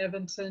 Norma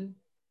Evanson,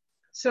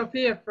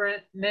 Sophia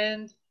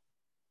Mend,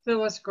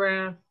 Phyllis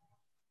Graff,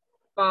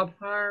 Bob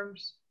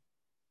Harms,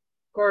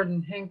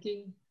 Gordon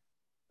Henke,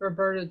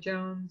 Roberta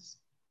Jones,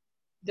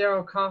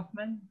 Daryl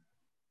Kaufman,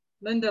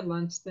 Linda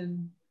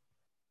Lunston,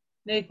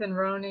 Nathan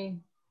Roney,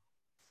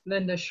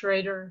 Linda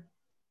Schrader,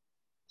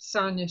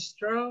 Sonia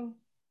Stroh,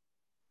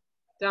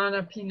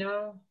 Donna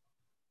Pinault,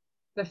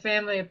 the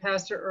family of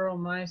Pastor Earl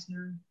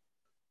Meisner,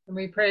 and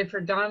we pray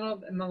for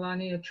Donald and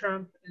Melania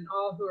Trump and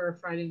all who are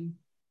fighting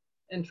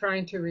and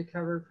trying to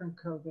recover from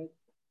COVID.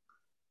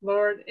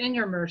 Lord, in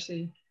your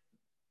mercy,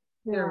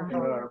 hear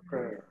our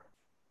prayer.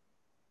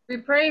 We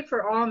pray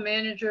for all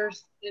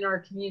managers in our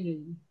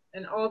community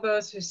and all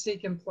those who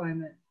seek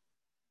employment.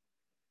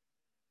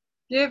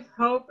 Give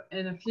hope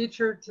and a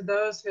future to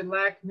those who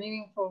lack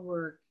meaningful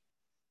work,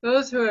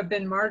 those who have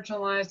been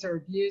marginalized or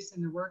abused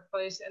in the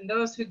workplace, and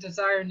those who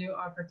desire new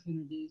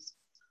opportunities.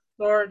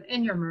 Lord,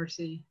 in your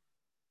mercy,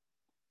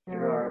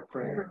 hear our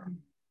prayer.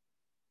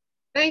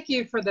 Thank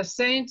you for the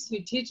saints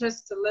who teach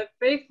us to live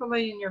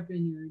faithfully in your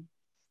vineyard.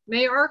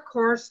 May our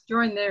course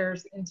join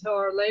theirs until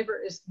our labor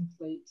is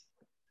complete.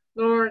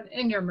 Lord,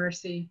 in your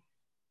mercy,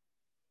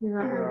 Hear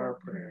our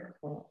prayer.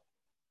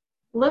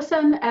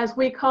 Listen as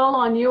we call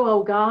on you,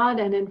 O God,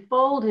 and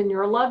enfold in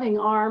your loving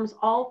arms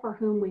all for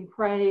whom we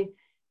pray.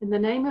 In the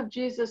name of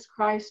Jesus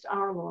Christ,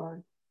 our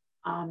Lord.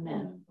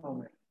 Amen.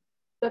 Amen.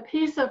 The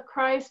peace of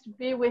Christ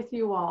be with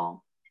you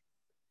all.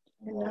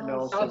 And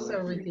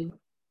also with you.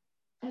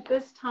 At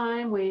this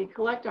time, we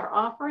collect our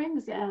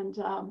offerings, and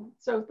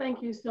so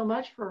thank you so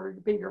much for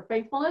your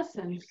faithfulness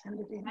and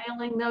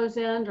mailing those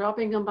in,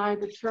 dropping them by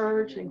the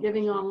church, and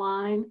giving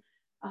online.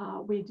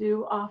 We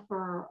do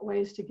offer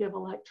ways to give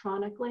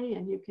electronically,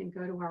 and you can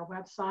go to our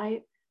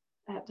website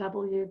at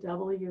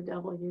www.lcrpv,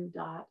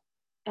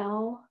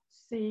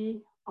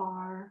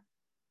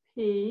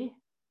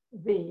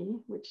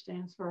 which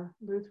stands for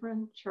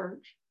Lutheran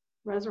Church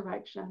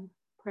Resurrection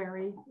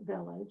Prairie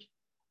Village.org.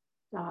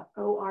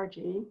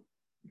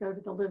 Go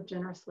to the Live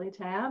Generously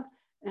tab.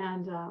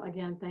 And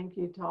again, thank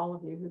you to all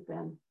of you who've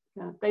been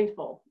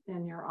faithful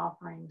in your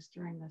offerings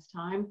during this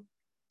time.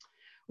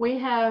 We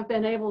have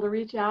been able to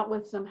reach out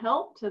with some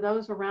help to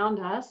those around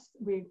us.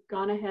 We've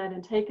gone ahead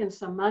and taken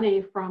some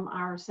money from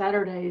our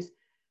Saturday's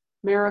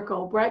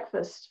Miracle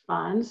Breakfast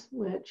funds,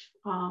 which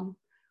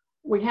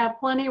we have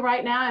plenty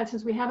right now. And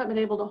since we haven't been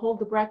able to hold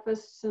the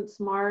breakfast since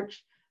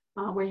March,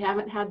 we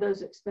haven't had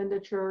those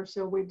expenditures.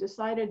 So we've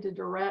decided to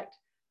direct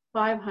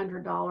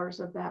 $500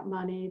 of that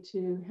money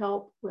to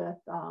help with,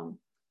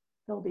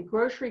 there'll be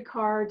grocery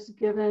cards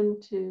given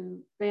to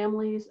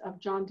families of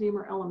John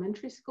Deemer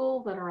Elementary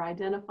School that are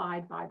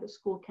identified by the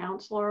school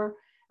counselor,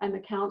 and the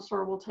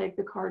counselor will take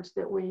the cards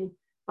that we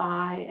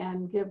buy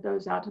and give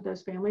those out to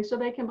those families so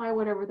they can buy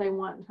whatever they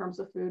want in terms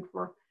of food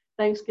for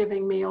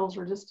Thanksgiving meals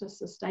or just to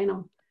sustain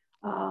them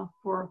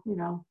for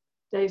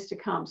days to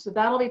come. So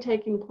that'll be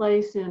taking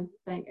place in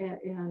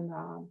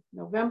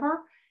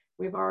November.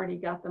 We've already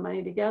got the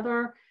money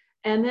together.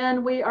 And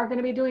then we are going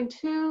to be doing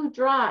 2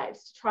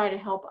 drives to try to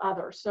help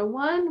others. So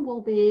one will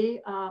be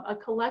a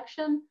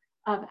collection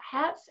of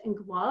hats and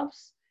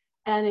gloves.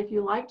 And if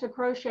you like to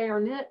crochet or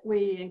knit,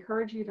 we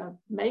encourage you to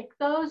make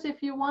those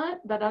if you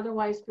want, but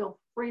otherwise feel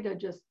free to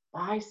just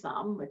buy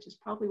some, which is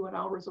probably what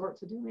I'll resort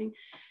to doing.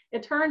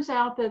 It turns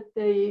out that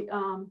the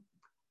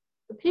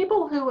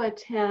people who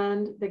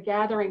attend the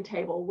Gathering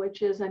Table,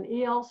 which is an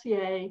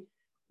ELCA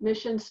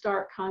Mission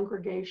Start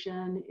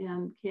congregation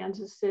in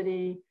Kansas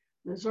City,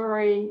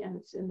 Missouri, and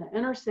it's in the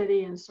inner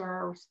city and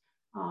serves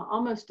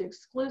almost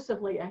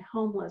exclusively a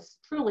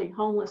truly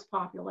homeless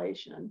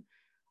population,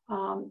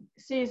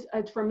 sees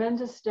a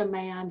tremendous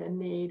demand and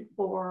need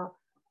for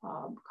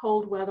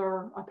cold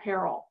weather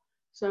apparel.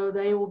 So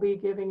they will be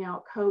giving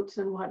out coats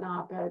and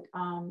whatnot, but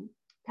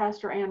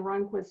Pastor Ann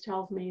Runquist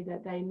tells me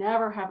that they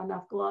never have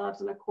enough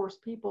gloves. And of course,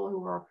 people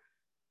who are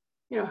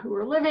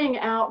living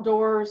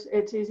outdoors,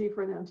 it's easy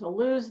for them to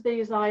lose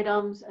these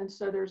items. And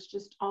so there's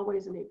just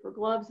always a need for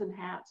gloves and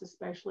hats,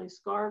 especially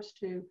scarves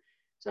too.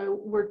 So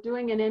we're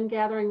doing an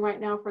in-gathering right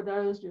now for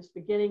those, just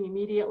beginning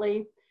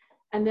immediately.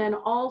 And then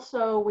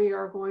also we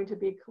are going to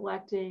be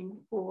collecting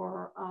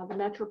for the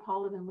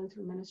Metropolitan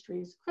Lutheran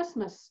Ministries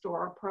Christmas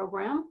Store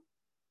program.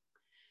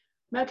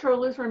 Metro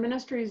Lutheran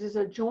Ministries is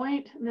a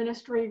joint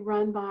ministry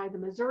run by the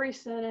Missouri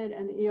Synod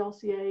and the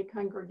ELCA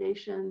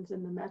congregations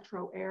in the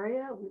metro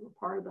area. We were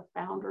part of the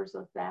founders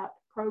of that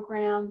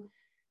program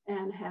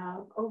and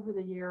have over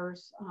the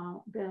years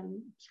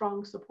been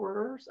strong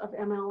supporters of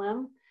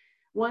MLM.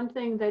 One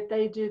thing that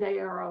they do,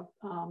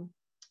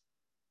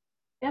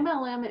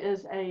 MLM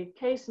is a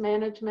case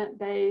management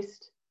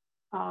based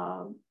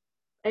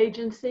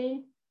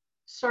agency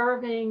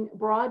serving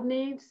broad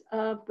needs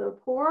of the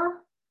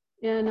poor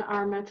in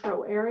our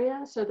metro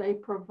area. So they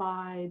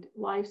provide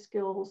life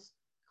skills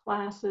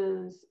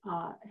classes,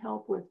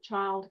 help with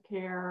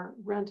childcare,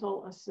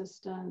 rental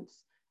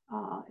assistance,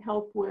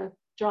 help with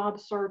job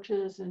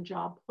searches and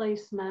job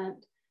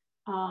placement,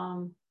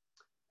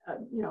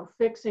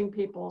 fixing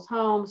people's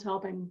homes,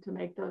 helping to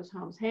make those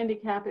homes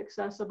handicap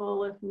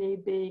accessible if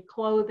need be,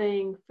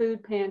 clothing,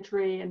 food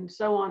pantry, and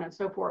so on and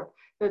so forth.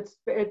 It's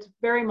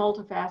very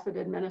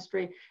multifaceted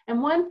ministry.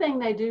 And one thing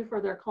they do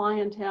for their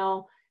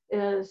clientele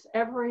is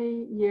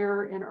every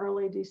year in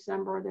early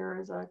December, there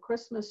is a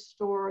Christmas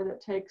store that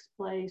takes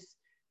place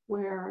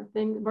where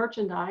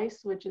merchandise,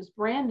 which is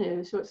brand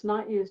new, so it's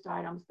not used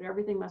items, but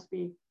everything must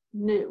be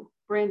new,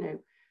 brand new.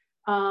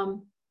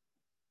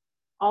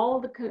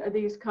 All of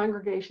these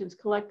congregations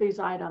collect these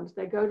items.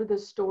 They go to the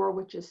store,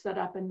 which is set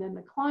up, and then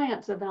the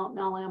clients of Mount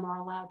LM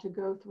are allowed to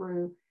go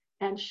through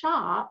and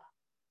shop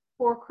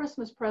for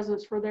Christmas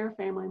presents for their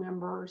family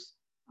members,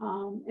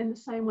 in the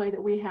same way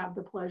that we have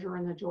the pleasure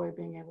and the joy of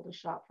being able to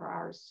shop for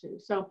ours too.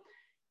 So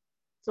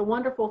it's a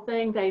wonderful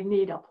thing. They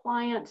need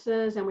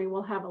appliances, and we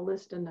will have a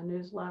list in the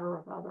newsletter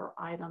of other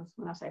items.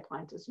 When I say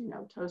appliances,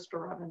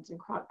 toaster ovens and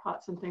crock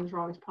pots and things are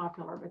always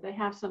popular, but they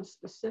have some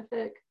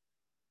specific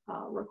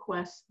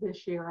requests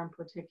this year in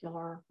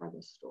particular for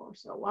the store.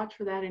 So watch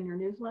for that in your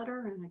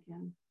newsletter. And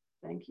again,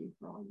 thank you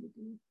for all you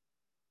do.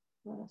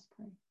 Let us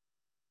pray.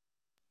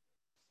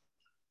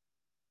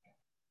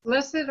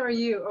 Blessed are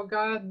you, O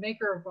God,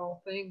 maker of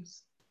all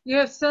things. You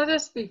have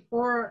set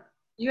before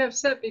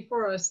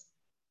us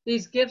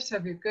these gifts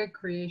of your good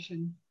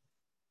creation.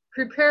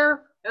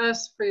 Prepare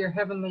us for your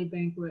heavenly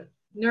banquet.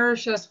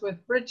 Nourish us with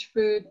rich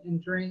food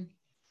and drink,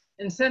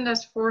 and send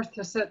us forth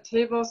to set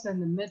tables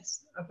in the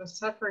midst of a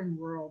suffering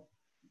world.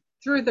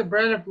 Through the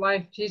bread of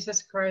life,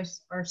 Jesus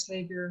Christ, our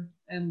Savior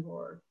and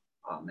Lord.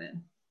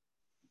 Amen.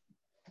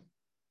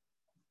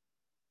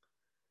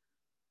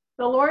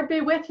 The Lord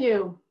be with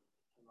you.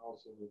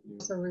 Also with you.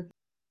 So we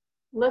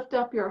Lift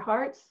up your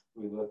hearts.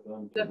 We lift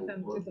them lift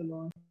them to the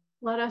Lord.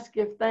 Let us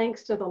give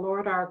thanks to the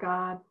Lord our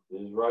God. It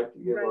is right to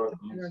give Right our to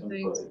give our thanks and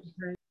thanks praise. and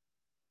praise.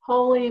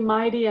 Holy,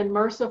 mighty, and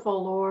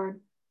merciful Lord,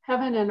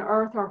 heaven and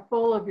earth are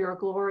full of your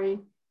glory.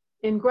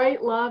 In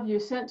great love, you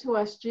sent to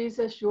us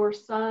Jesus, your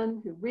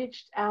Son, who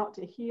reached out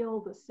to heal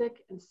the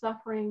sick and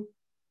suffering,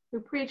 who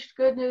preached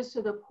good news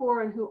to the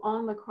poor, and who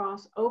on the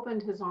cross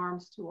opened his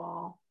arms to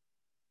all.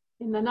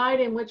 In the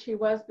night in which he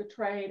was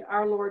betrayed,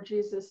 our Lord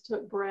Jesus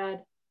took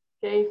bread,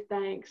 gave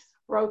thanks,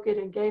 broke it,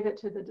 and gave it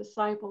to the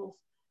disciples,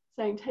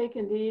 saying, "Take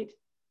and eat.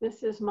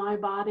 This is my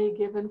body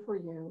given for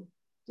you.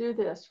 Do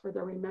this for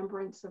the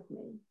remembrance of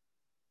me."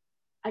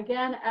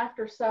 Again,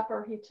 after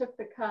supper, he took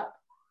the cup,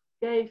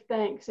 gave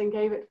thanks, and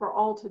gave it for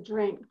all to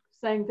drink,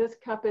 saying, "This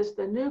cup is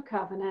the new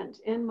covenant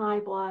in my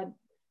blood,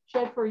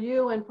 shed for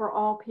you and for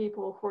all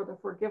people for the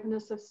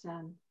forgiveness of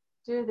sin.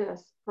 Do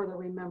this for the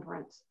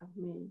remembrance of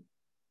me."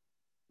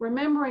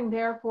 Remembering,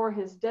 therefore,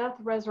 his death,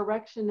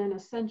 resurrection, and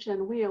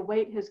ascension, we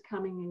await his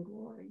coming in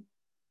glory.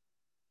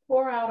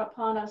 Pour out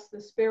upon us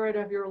the spirit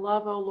of your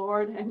love, O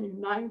Lord, and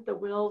unite the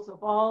wills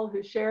of all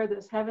who share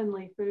this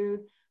heavenly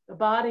food, the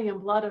body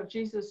and blood of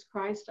Jesus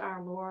Christ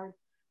our Lord,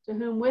 to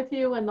whom with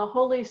you and the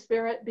Holy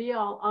Spirit be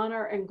all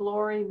honor and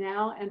glory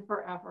now and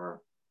forever.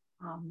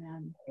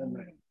 Amen.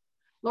 Amen.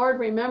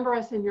 Lord, remember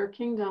us in your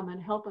kingdom and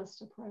help us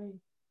to pray.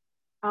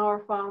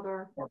 Our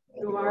Father,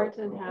 who art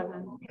in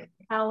heaven,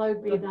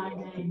 hallowed be thy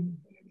name.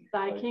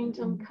 Thy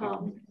kingdom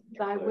come,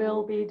 thy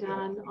will be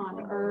done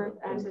on earth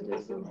as it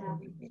is in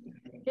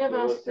heaven. Give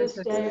us this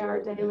day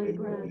our daily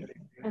bread,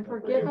 and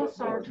forgive us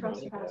our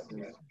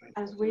trespasses,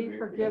 as we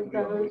forgive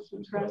those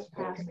who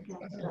trespass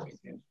against us.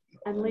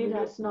 And lead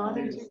us not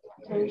into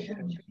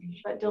temptation,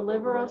 but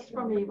deliver us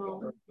from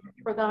evil.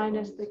 For thine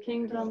is the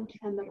kingdom,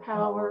 and the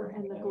power,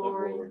 and the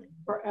glory,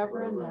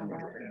 forever and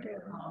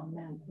ever.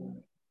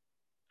 Amen.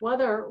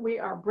 Whether we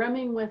are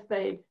brimming with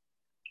faith,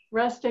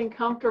 resting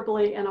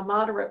comfortably in a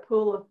moderate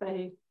pool of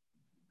faith,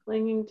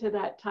 clinging to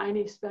that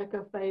tiny speck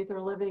of faith, or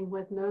living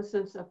with no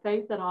sense of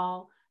faith at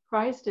all,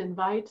 Christ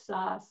invites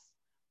us,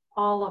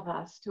 all of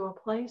us, to a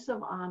place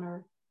of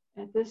honor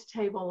at this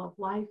table of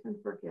life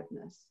and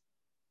forgiveness.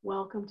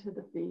 Welcome to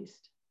the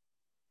feast.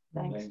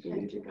 Thanks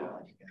be to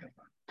God.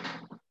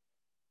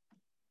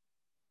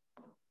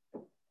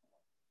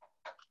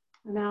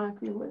 And now,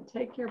 if you would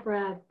take your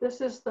bread, this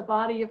is the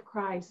body of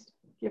Christ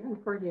given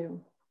for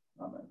you.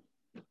 Amen.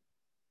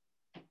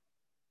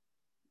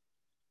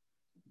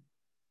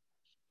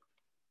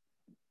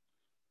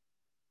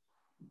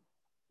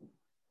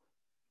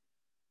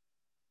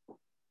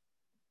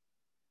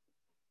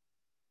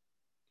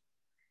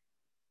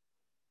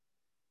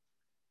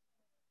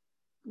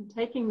 And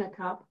taking the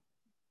cup,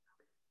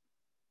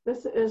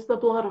 this is the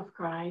blood of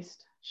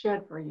Christ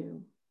shed for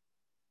you.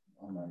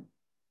 Amen.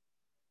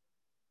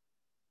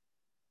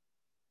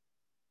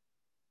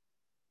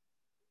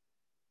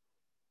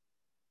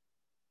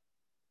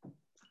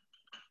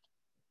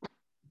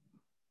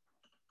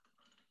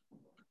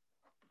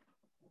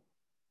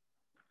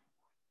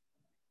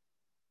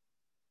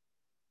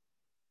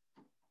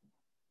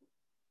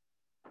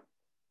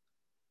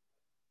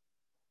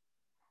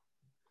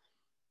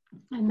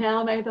 And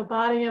now may the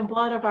body and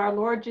blood of our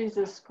Lord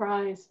Jesus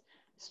Christ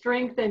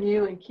strengthen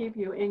you and keep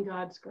you in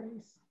God's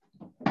grace.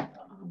 Amen.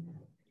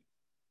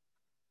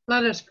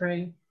 Let us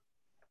pray.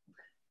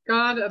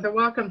 God of the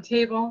welcome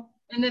table,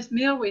 in this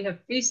meal we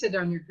have feasted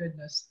on your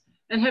goodness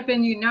and have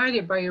been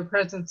united by your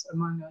presence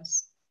among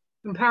us.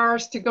 Empower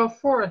us to go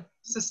forth,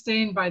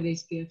 sustained by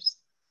these gifts,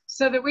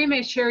 so that we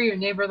may share your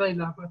neighborly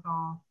love with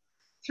all.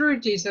 Through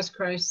Jesus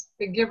Christ,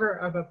 the giver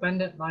of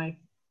abundant life.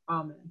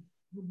 Amen.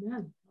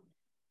 Amen.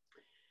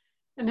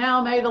 And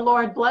now may the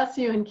Lord bless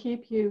you and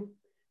keep you.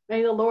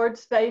 May the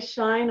Lord's face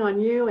shine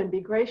on you and be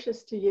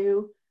gracious to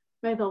you.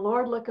 May the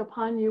Lord look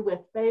upon you with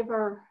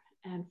favor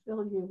and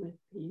fill you with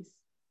peace.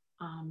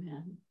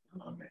 Amen.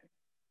 Amen.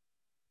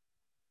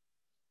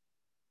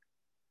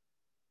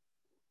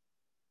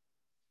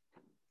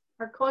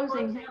 Our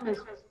closing hymn is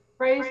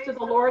Praise to the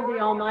Lord the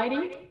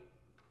Almighty.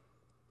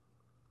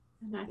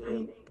 And I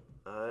think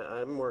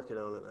I'm working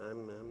on it.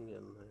 I'm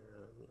getting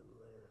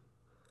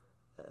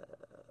there.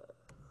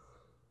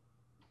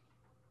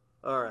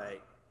 All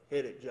right,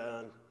 hit it,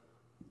 John.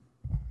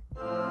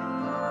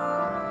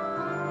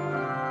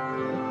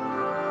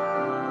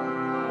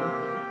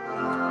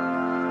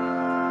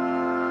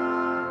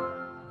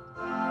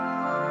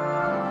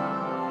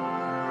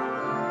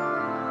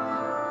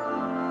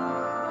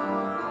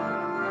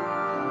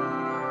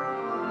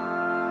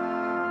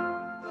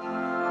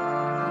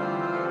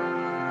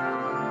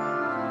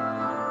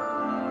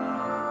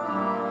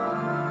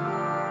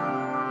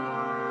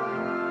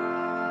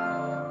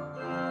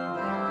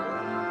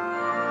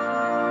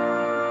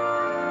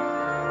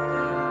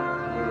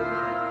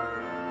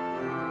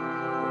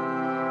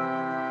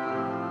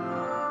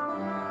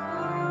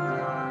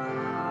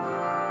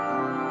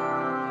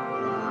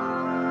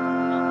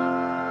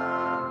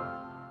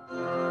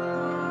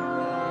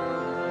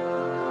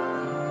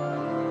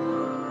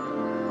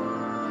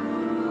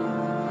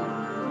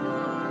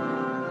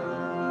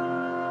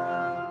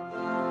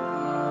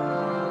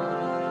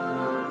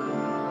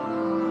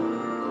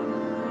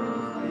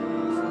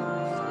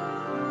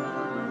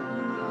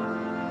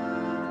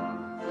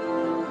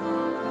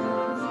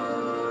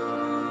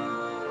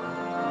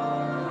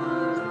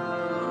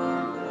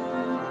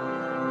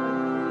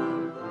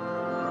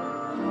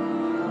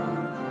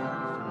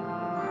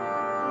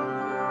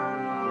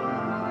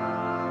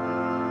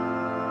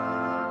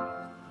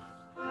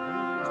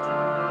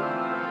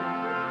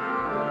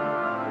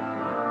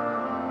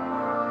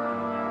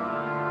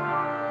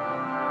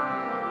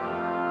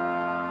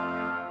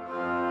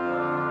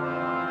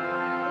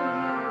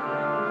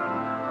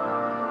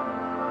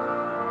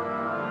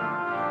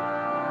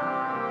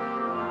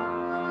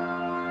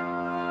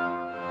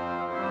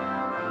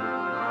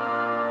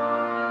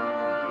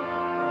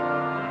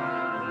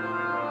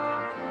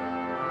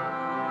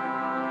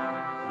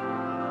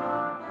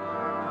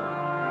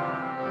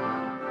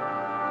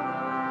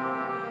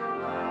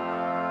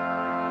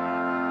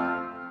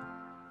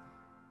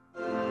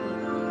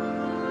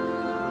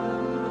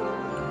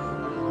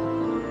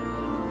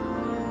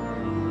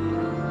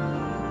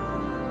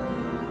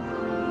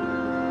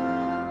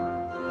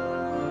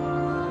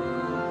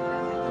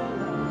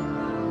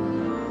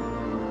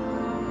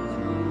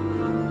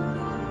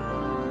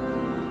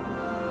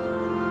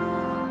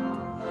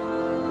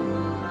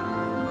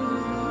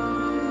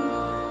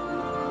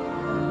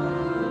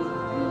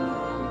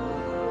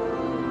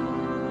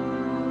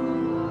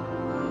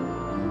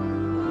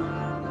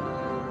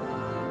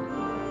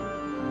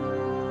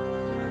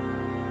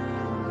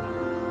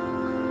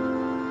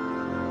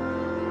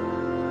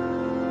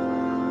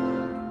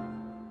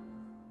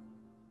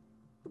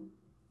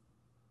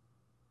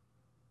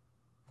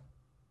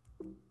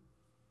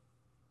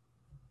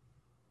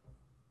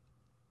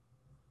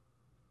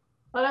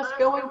 let us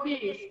go in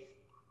peace.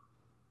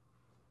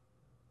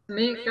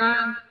 Meet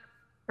God,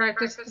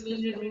 practice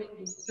community,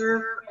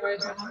 serve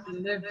Christ,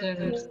 and live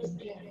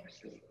generously.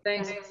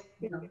 Thanks.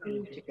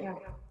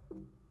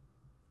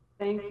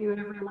 Thank you,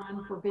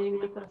 everyone, for being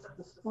with us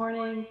this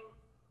morning.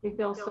 We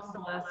feel so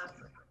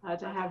blessed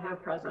to have your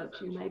presence.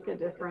 You make a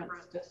difference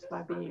just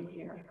by being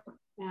here.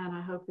 And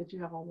I hope that you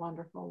have a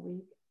wonderful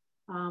week.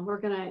 We're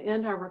going to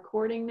end our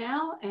recording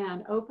now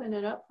and open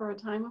it up for a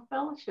time of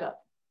fellowship.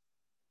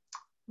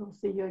 We'll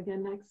see you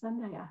again next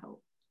Sunday, I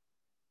hope.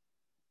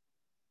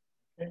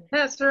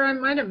 Pastor, I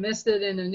might have missed it in a